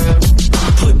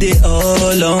 Put it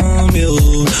all on you.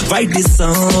 Write this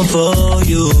song for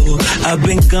you. I've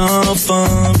been gone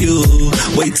from you.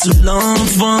 Way too long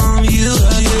from you.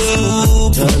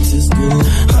 That is good.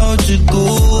 How'd you go,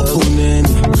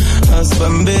 Punani?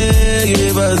 Aspambe,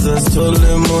 Baza,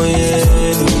 Stole,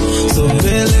 Moyeni. So,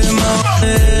 Bele,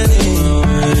 Moyeni.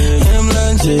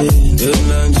 Emlanje,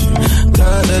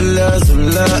 Kadala,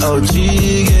 Zula,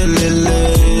 Ojigelele.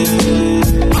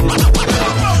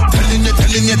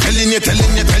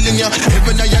 Telling you,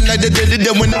 even I am like the daily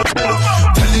day when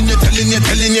telling you,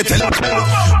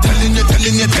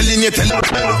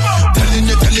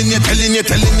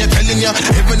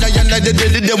 even I am like the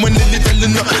daily day when they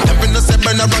telling you, never no say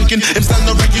burn a ranking, him stand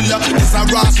no regular, it's a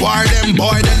Ross war, them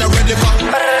boy, then I ready for.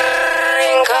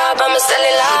 I'm a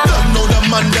cellular. Don't know the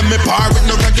man, them me par with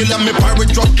no regular, me par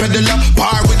with drug peddler,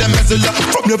 par with a mezzler.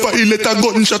 From your violate a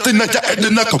gunshot in your head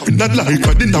and a cup in a life,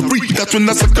 I didn't read that when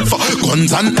I suckle for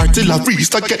guns and artillery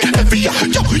start get heavier.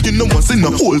 Yo, you know what's in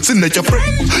the holes in your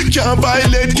brain. Can't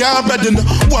violate, can't bed in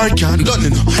war can't done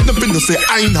in. Nothing to say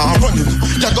I not running.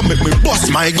 You gonna make me bust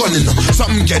my gun in.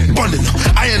 Something get burning.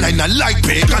 I not like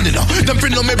bacon in. Them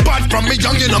fin know me bad from me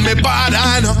young, you know me bad,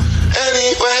 I know.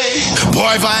 Anyway,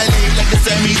 boy violate like a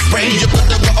semi-spray. You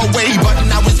could've got away, but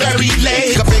now it's very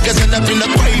late. Got figures end up in the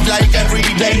grave like every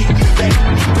day.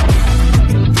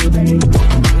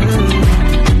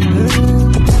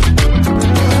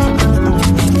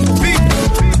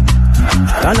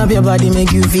 Turn up your body,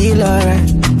 make you feel alright.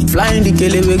 Flying the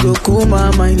kele, we go cool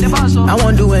my mind. I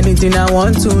won't do anything I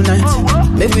want tonight.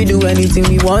 Make we do anything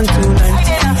we want tonight.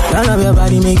 Turn up your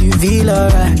body, make you feel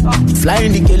alright.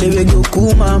 Flying the kele, we go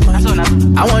cool my mind.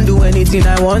 I won't do anything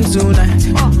I want tonight.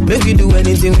 Make we do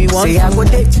anything we want. Say I go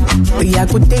take, oh yeah,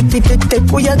 go take,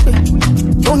 oh yeah, I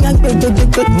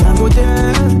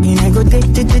go take,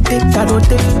 I go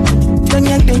take. Then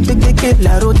you take,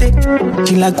 la rote.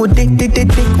 She like go take,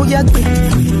 oh yeah,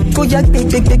 go ya, I go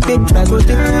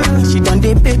take. She done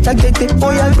the bit,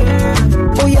 oh yeah,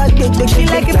 she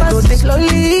like it fast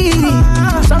slowly.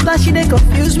 Sometimes she they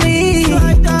confuse me.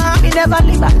 Me never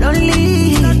leave her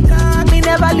lonely.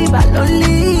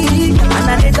 And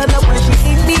I need her when she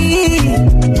need me.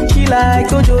 She like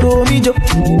Ojoro Mijo.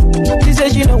 She say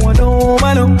she don't want no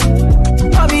man, no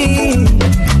me.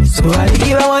 So I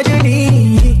give her what you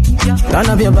need. Turn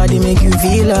up your body, make you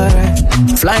feel alright.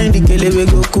 Flying the kele, we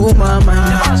go cool my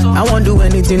mind. I won't do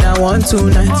anything I want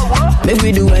tonight. Make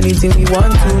we do anything we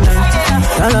want tonight.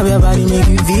 Turn up your body, make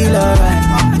you feel alright.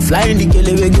 Flying the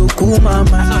kele, we go cool my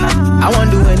mind. I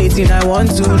won't do anything I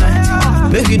want tonight.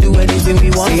 Make we do anything we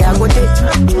want. Say I go take,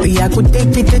 oh yeah, go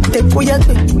take, oh yeah, I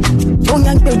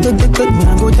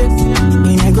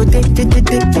go take,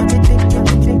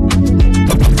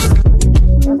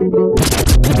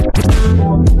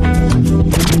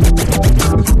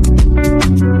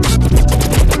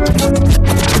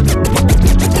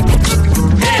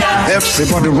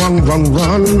 Everybody run.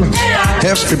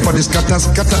 Everybody scatter.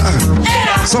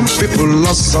 Some people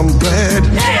lost some bread.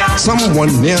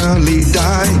 Someone nearly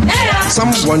died.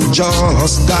 Someone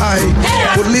just died.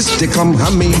 Police they come,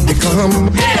 Hammy they come.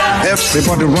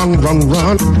 Everybody run.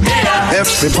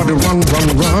 Everybody run.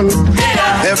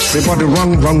 Everybody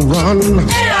run.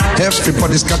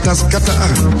 Everybody scatter.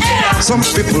 Some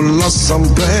people lost some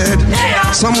bread.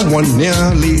 Someone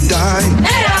nearly died.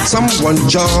 Someone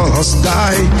just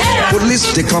died.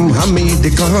 Police they come, Hammy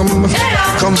they come.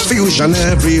 Confusion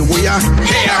everywhere.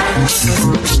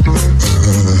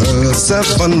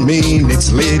 7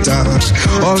 minutes later,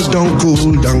 all don't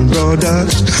cool down, brother.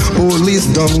 Police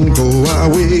don't go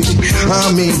away.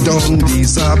 Army don't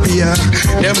disappear.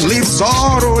 Them leave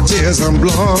sorrow, tears and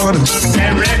blood.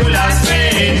 Them regular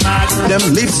trademark.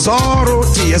 Them leave sorrow,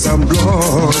 tears and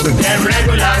blood. Them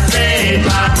regular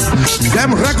trademark.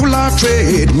 Them regular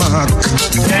trademark.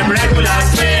 Them regular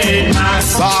trademark.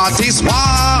 That is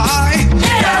why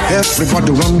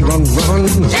everybody run.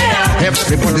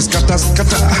 Everybody scatter.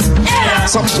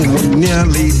 Someone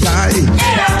nearly died.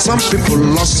 Some people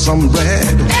lost some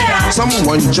bread.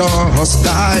 Someone just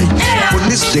died.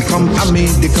 Police they come, army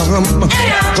they come.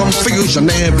 Confusion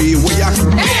everywhere.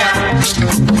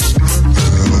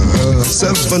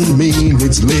 7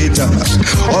 minutes later,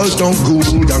 all done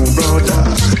good and brother.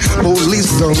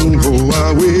 Police don't go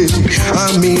away,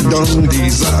 army don't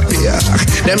disappear.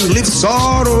 Them live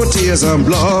sorrow, tears and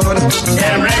blood.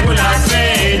 Them regular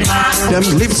trademark. Them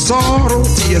live sorrow,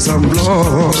 tears and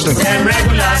blood. Them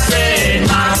regular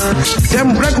trademark.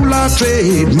 Them regular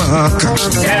trademark.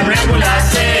 Them regular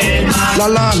trademark. La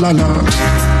la la la.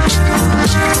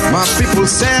 My people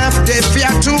say they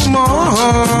fear too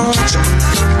much.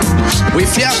 We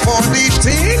fear for the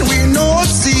thing we no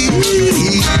see.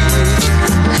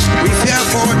 We fear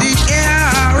for the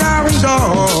air around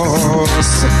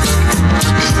us.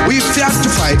 We fear to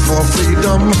fight for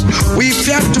freedom. We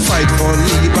fear to fight for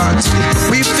liberty.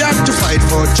 We fear to fight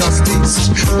for justice.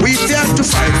 We fear to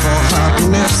fight for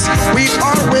happiness. We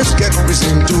always get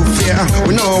reason to fear.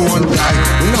 We no one die.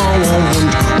 We no one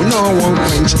wound. We no one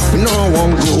quench. We no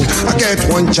one go. I get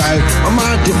one child. My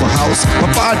mom for house. My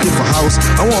father for house.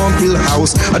 I want build a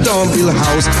house. I don't build a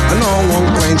house. I no one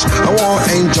quench. I want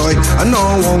enjoy. I no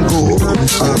one go.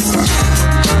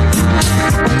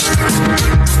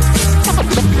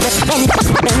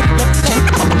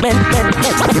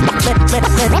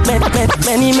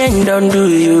 Many men don't do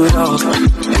you wrong.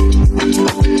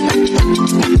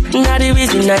 Now the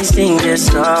reason I sing this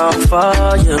song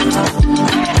for you.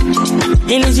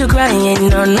 It leaves you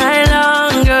crying all night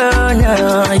long, girl,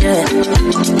 no, yeah.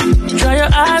 Try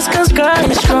your eyes, cause God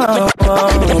is strong,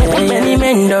 yeah. Many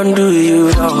men don't do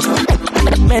you wrong.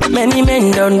 Many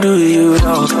men don't do you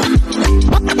wrong.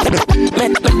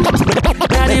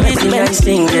 Now the reason I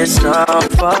sing this song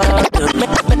for you.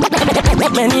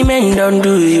 Many men don't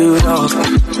do you wrong.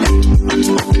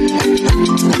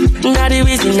 Now the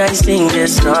reason I sing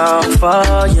this song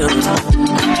for you.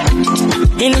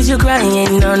 It leaves you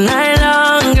crying all night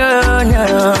long, girl,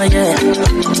 no, yeah.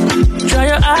 Try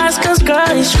your eyes, cause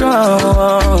God is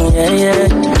strong, yeah, yeah.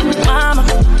 Mama,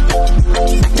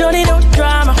 don't need no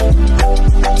drama.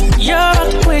 You're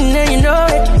a queen and you know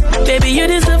it. Baby, you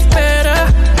deserve better.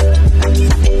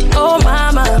 Oh,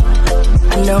 mama,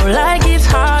 I know like it's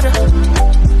harder.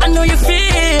 I know you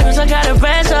feel some kind of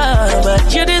pressure,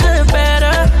 but you deserve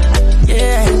better.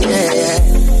 Yeah, yeah, yeah.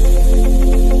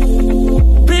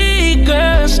 Big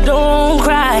girls don't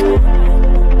cry.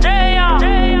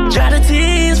 Dry the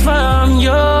tears from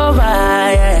your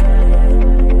eye.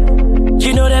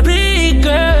 You know that big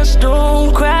girls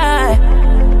don't cry.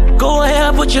 Go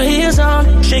ahead, put your heels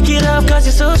on. Shake it up, cause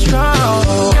you're so strong.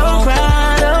 Don't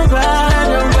cry, don't cry,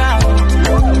 don't cry.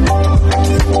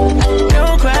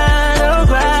 Don't cry, don't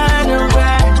cry, don't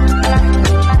cry.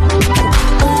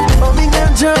 Oh, me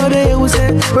can't tell they who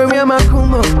say, where me am I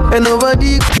Kumo, and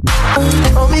nobody.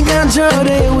 Oh, me can't tell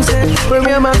they who say, where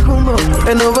me am I Kumo,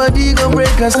 and nobody gon'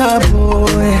 break us up,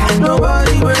 boy.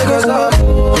 Nobody break us up,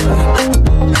 boy.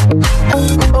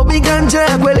 Oh, big and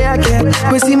jack, well, I can.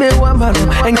 We see me one man,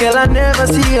 and girl, I never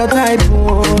see your type,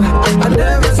 oh. I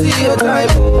never see your type,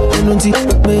 oh. Don't see,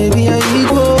 baby, I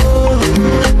ego.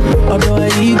 Oh, no, I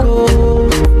ego.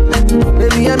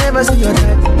 Baby, I never see your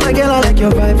type. My girl, I like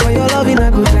your vibe, for your love in a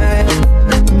good time.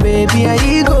 Baby, I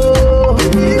ego.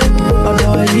 Oh,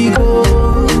 no, I ego.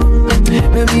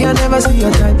 Baby, I never see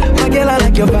your type. My girl, I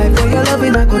like your vibe, for your love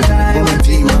in a good time.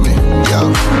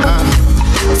 Yo,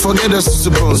 forget the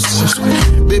suppose.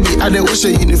 Baby, I didn't wish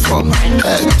a uniform.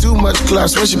 Too much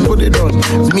class when she put it on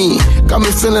me. Got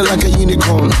me feeling like a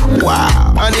unicorn.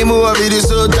 Wow. Animal will be the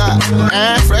soda.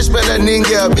 Fresh better than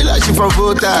girl. Be like she from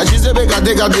Volta. She said, make I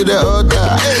take her to the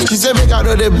altar. She said, make I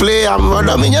know they play. I'm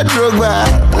in your drug bag.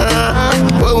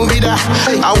 What will be that?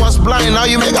 I was blind, now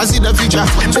you make I see the future.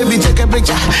 Baby, take a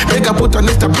picture. Make I put on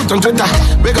Insta, put on Twitter.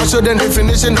 Make I show them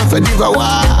definition of a diva.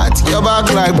 What? Your back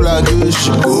like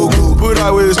Blankish. Go, go. Put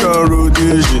our waist on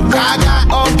rotation. Gaga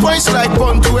on points like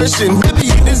punctuation. Baby,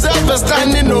 you deserve a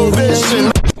standing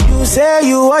ovation. You say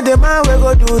you want the man, we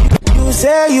go do. You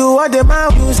say you want the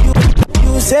man, you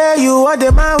say you want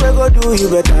the man, we go do you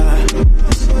better.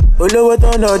 Olowo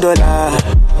to no dollar.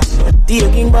 The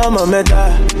king mama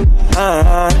meta.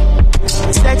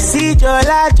 Sexy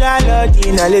jola jalo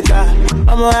dina later.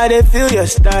 I'ma how they feel your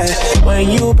style when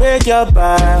you break your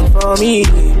back for me.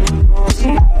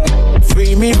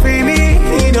 Free me,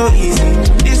 you know easy.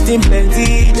 This thing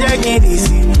plenty, check it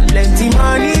easy. Plenty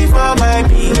money for my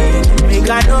baby. Make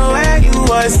I know where you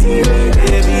was see me,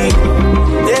 baby.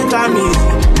 They come easy.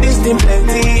 This thing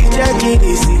plenty, check it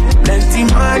easy. Plenty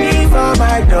money for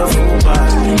my duffel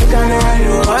bag. Make I know where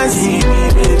you was see me,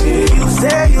 baby. You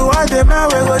say you want the man,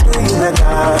 we go do you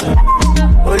better.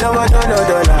 Olowo to no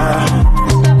dollar.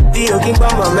 The king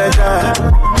mama meta.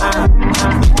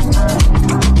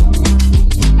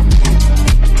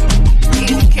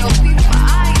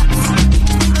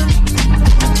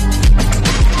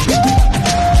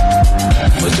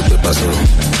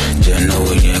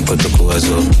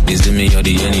 me or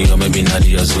the any or maybe not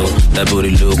the so. That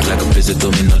booty look like a place that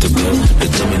told me not to go. They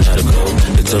told me not to go.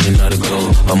 They told me not to go.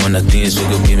 I'm on the things we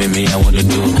go giving me, I want to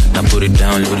do. Now put it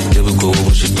down, let it do, go,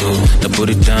 what you do. Now put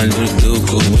it down, let it do,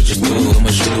 go, what you do. I'ma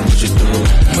show you what you do.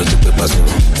 I'ma do paper so.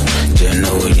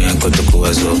 Jenna, you ain't got to go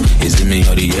as well. Is it me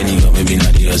or the any or maybe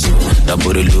not the so. That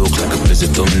booty look like a place that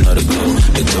told me not to go.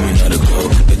 They told me not to go.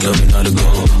 They told me not to go.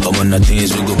 I'm on the things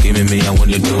we go giving me, I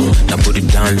want to do. Now put it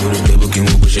down, let it do, can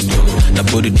what you do. Now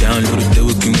put it down, let it do,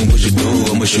 can what you do.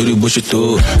 I'ma show you what you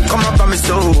do. Come up by me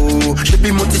so. She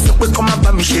be multi so quick, come up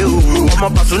by me show. I'm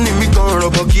up as me gon'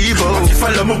 rubber kibo. If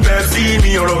I love my see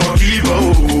me or rubber kibo.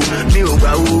 Me o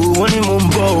gba o, wọ́n ní mo ń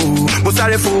bọ̀ o. Mo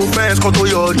sáré fún fẹ́ǹsì kan tó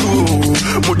yọjú o.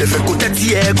 Mo dẹ̀ fẹ́ kó tẹ́tí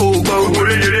ẹ kó gbọ́ o.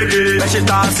 Ẹ ṣe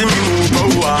ta sí mi mo gbọ́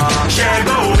wa.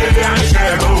 Ṣẹ́gbọ́ o, baby, I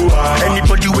ṣẹ́gbọ́ wa.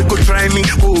 Anybody wey go try me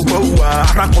kó gbọ́ wa.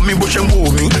 Ara kan mi bó ṣe ń wò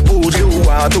mí, bó ṣe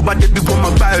wà. Tó bá débi kó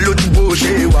máa gbá ẹ lójú bó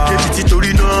ṣe wà. Débi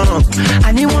títorí náà.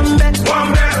 Àní wọ́n ń bẹ́.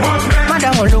 Má dá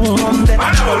wọn lóhùn wọ́n ń bẹ́.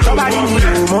 Tọ́ba rí mi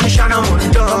o, mo ń ṣáná mo ń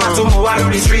dán. Àtún mo wá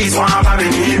lórí streets, wọ́n á bá mi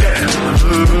níbẹ̀.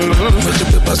 Mo ti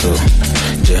pè pàṣọ.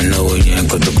 Jenna, you ain't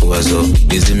got to go as well.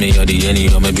 Is it me or the any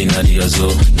or maybe not the so.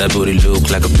 That booty look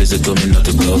like a place that told me not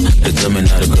to go. They told me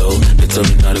not to go. They told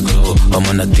me not to go. I'm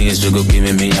on the things you go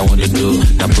giving me, I want to do.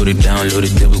 Now put it down, let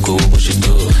it do, go, what you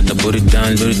do. Now put it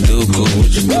down, let it do, go, what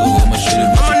you do. I'ma show you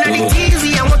what you do. I'm on the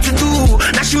easy, I want to do.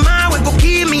 Now she mine, we go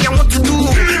kill me, I want to do.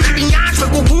 Now the yachts, we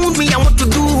go wound me, I want to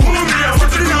do. I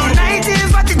want to do.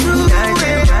 1942.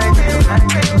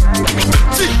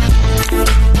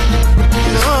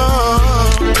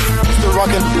 Still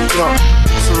rocking,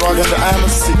 still rocking the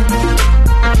amnesty.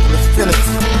 Infinity.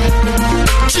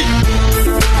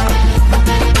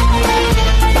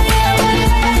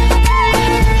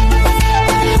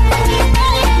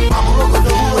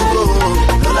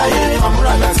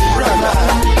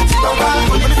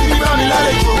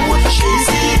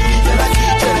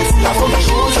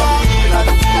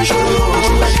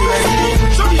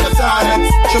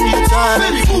 Show me your talent,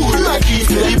 baby boo, you are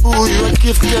gifted. Baby boo, you are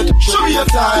gifted. Show me your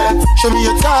talent, show me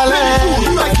your talent. Baby boo,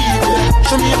 you are gifted.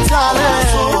 Show me your talent.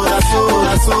 That's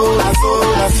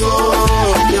all.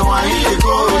 They want you to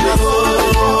go, they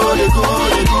go.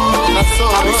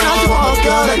 I'm inside your heart,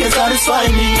 girl, that can satisfy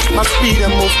me. My speed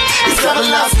and move, it's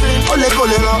everlasting. Ole go.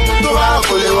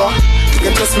 You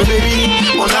can trust me, baby,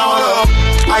 1 hour up.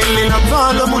 I ain't up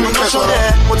on the moon, no show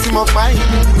there. What's in my mind?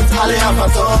 Ale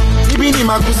avatar. Ibi ni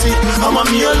magusi, I'm a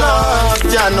miola.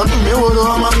 Yeah, not to me,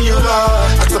 I'm a miola.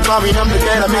 At the bar, I'm the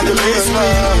guy that made the lace me.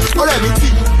 Oh, let me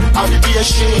see. I'll be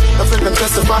ashamed. Nothing can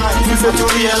testify. You fail to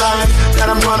realize that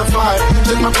I'm gonna fight.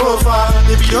 Check my profile.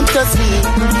 Maybe you don't test me.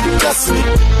 Test me.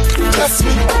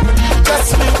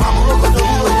 I'm a rogo.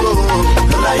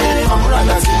 No lie, I'm a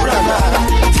raga.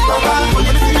 Papa, when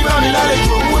you think about it, I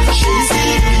go what the shit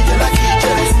is.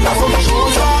 I'm from show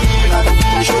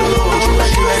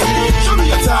me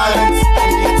your talent.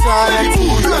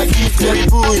 Baby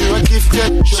boo, you are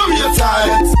gifted. Show me your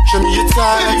talent. Baby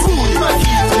boo, you are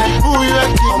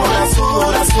gifted. I'm on that's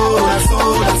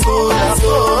all.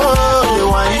 You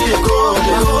want it to go.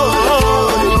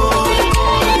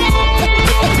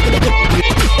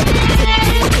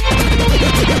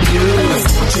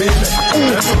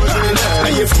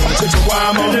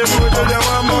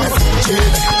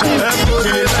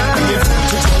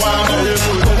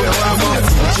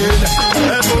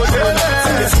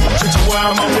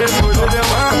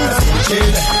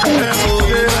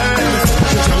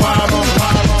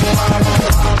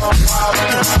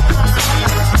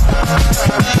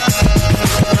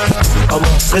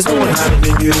 There's no one hotter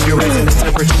than you. You're raising the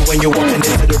temperature when you're walking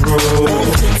into the room.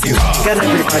 You got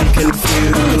everybody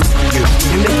confused. You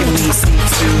making me see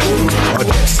too.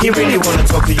 He really wanna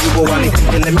talk to you, but while he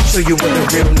thinking, let me show you what the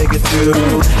real nigga do.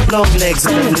 Long legs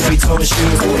and Louis Vuitton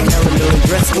shoes, caramel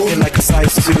dress looking like a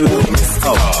size 2.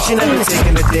 Oh, she never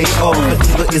taking a day off. A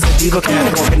diva is a diva,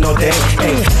 cat walking all day.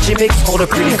 Hey, she makes all the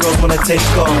pretty girls wanna take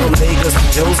off. From Lagos to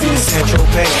Josie to San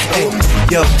Tropez. Hey,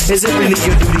 yo, is it really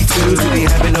your duty to be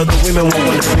having other women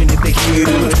wondering if they cute?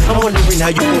 I'm wondering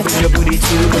how you moving your booty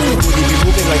too. But your booty be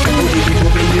moving like your booty be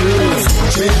moving you.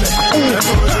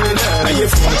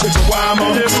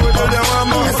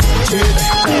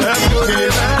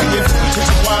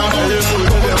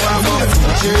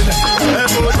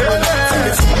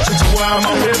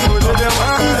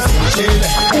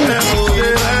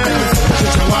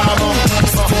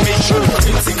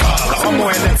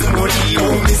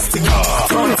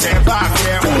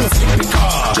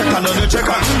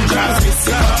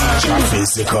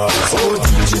 Physical, oh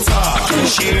digital,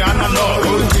 she analog,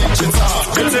 oh digital.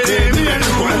 Just say me and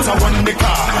you want to one the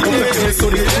car. You make it so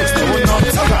the text will not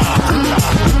talk.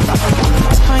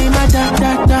 I'm a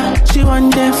she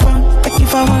want there from. Like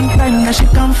if I want time, that she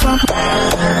come from.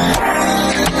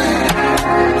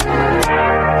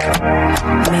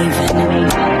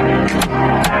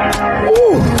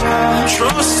 Ooh,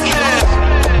 trust me.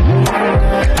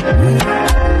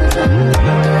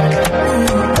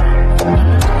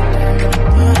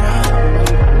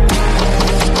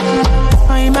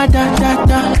 I'm a da.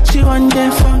 She want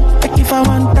there from. Like if I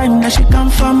want time, that she come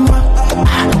from.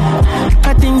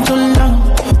 I think too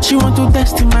long. She want to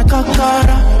test in my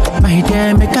kakara. My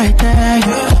dear, make I tell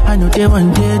you. I know they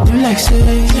one day do like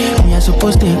say me I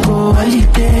supposed to go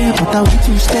holiday, but I want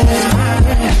to stay.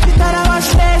 She thought I was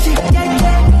lazy,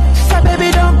 She said,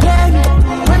 baby, don't play me.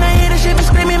 When I hear the shit, be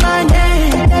screaming my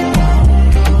name.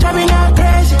 Drive me not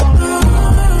crazy.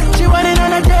 She wanted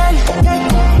on a daily.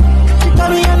 She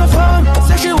called me on the phone.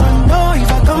 Said she wanna know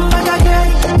if I come back again.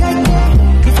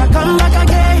 If I come back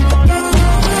again,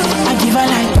 I give her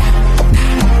like that.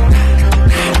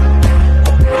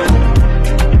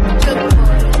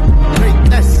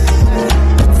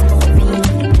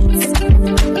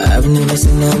 I've never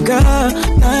seen a girl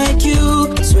like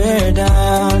you. Swear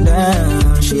down.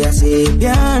 She a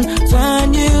Sabian,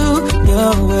 find you,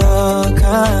 you're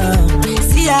welcome.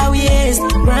 See how he is,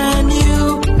 brand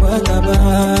new. What a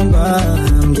bam.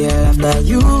 Girl, after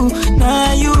you,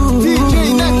 now you.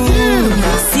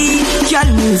 See, girl,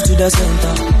 move to the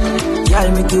center. Y'all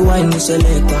make you wine, me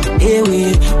selector. Hey,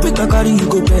 wait, we can carry you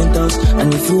go penthouse.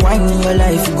 And if you wine in your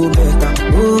life, you go better.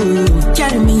 Oh,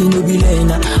 tell me no be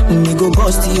lena. Me go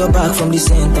bust to your back from the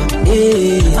center.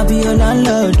 Hey, I be your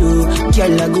landlord, oh.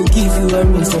 Girl, I go give you a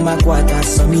room for my quarters.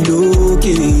 So me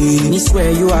okay. Me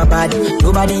swear you are bad.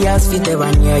 Nobody else fit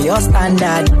ever near your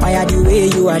standard. Why the way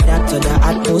you adapt to the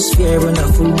atmosphere when a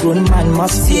full grown man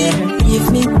must fear.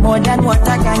 Give me more than what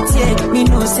I can take. Me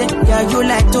know say, yeah, you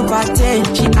like to party.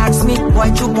 She asked me, why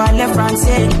you parle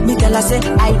français? Me tell her say,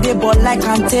 I dey ball like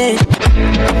Kante.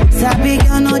 Sabi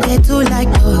girl no dey too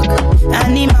like dog.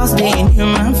 Animals dey in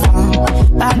human form.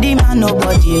 Body man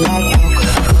nobody like dog.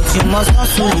 But you must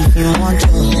hustle if you want to.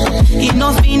 If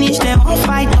no finish them won't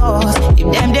fight us.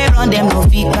 If them they run them no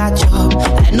fit catch up.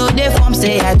 I know they form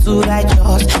say I too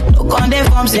righteous. No con they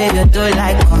form say you too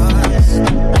like us.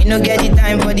 Me no get the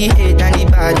time for the hate and the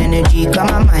bad energy. Got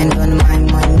my mind on my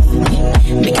money.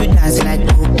 Make you dance like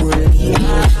broccoli.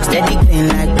 Steady clean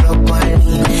like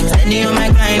broccoli. Steady on my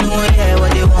grind, oh yeah,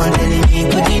 what they want telling me.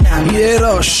 Good enough. Yeah,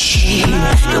 rush.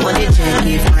 They want to check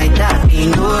if my tap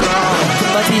ain't no wrong.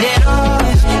 But it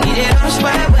they rush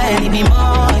well, it be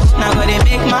much. Now gotta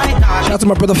make my tap. Shout out to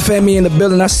my brother Femi in the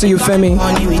building. I see you, Femi.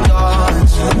 Money we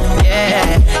touch.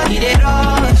 Yeah, it they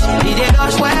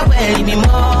rush well, it be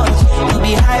much. No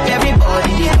be hype,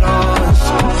 everybody they rush.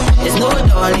 There's no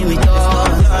darling with us.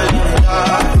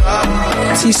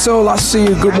 T-Soul, I see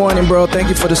you. Good morning, bro. Thank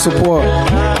you for the support.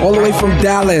 All the way from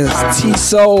Dallas.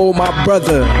 T-Soul, my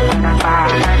brother.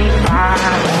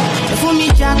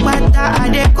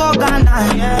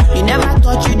 You never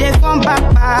thought you dey from back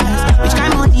pass. Which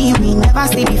kind of money we never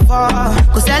see before.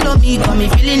 Cause hello me, got me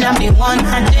feeling I'm the one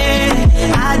a day.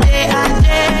 I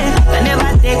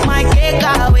never take my cake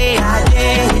away a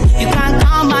day. You can't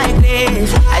count my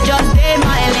grace. I just stay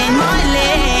my lane.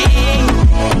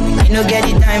 You no get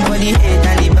the time for the hate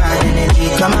and the bad energy.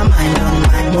 Got my mind on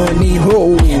my money.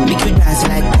 Ho. Make you dance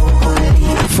like broccoli.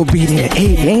 For beating at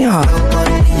 8 a.m.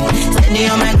 Steady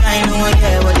on my grind, oh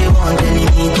yeah, what they want telling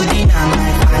me. Good in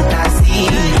my fantasy.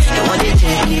 They want to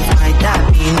check if my tap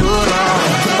ain't no wrong.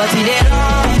 But it they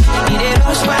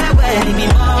rush well, it be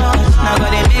much. Now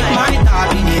gotta make my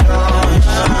tap in the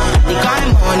rush. The kind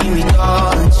of money we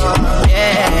touch.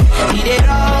 Yeah, it they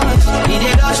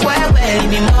rush well, it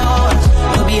be much.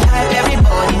 No be hype,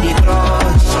 everybody they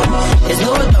crush. There's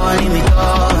no darling with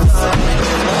us.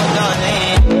 No darling.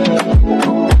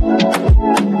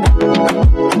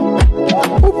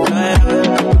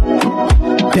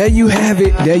 There you have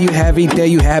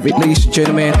it, ladies and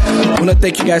gentlemen. I want to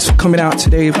thank you guys for coming out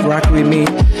today, for rocking with me.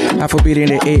 Afrobeat in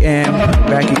the AM,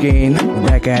 back again,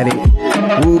 back at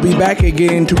it. We'll be back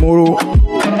again tomorrow.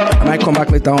 I might come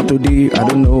back later on today, I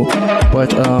don't know.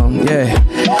 But yeah,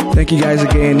 thank you guys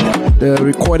again. The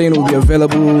recording will be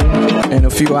available in a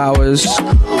few hours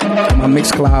on my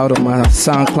Mixcloud, on my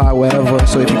SoundCloud, wherever.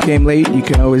 So if you came late, you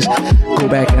can always go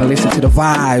back and listen to the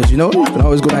vibes, you know? You can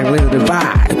always go back and listen to the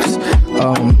vibes.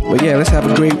 But yeah, let's have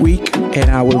a great week, and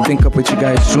I will link up with you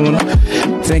guys soon.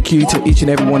 Thank you to each and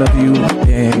every one of you,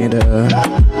 and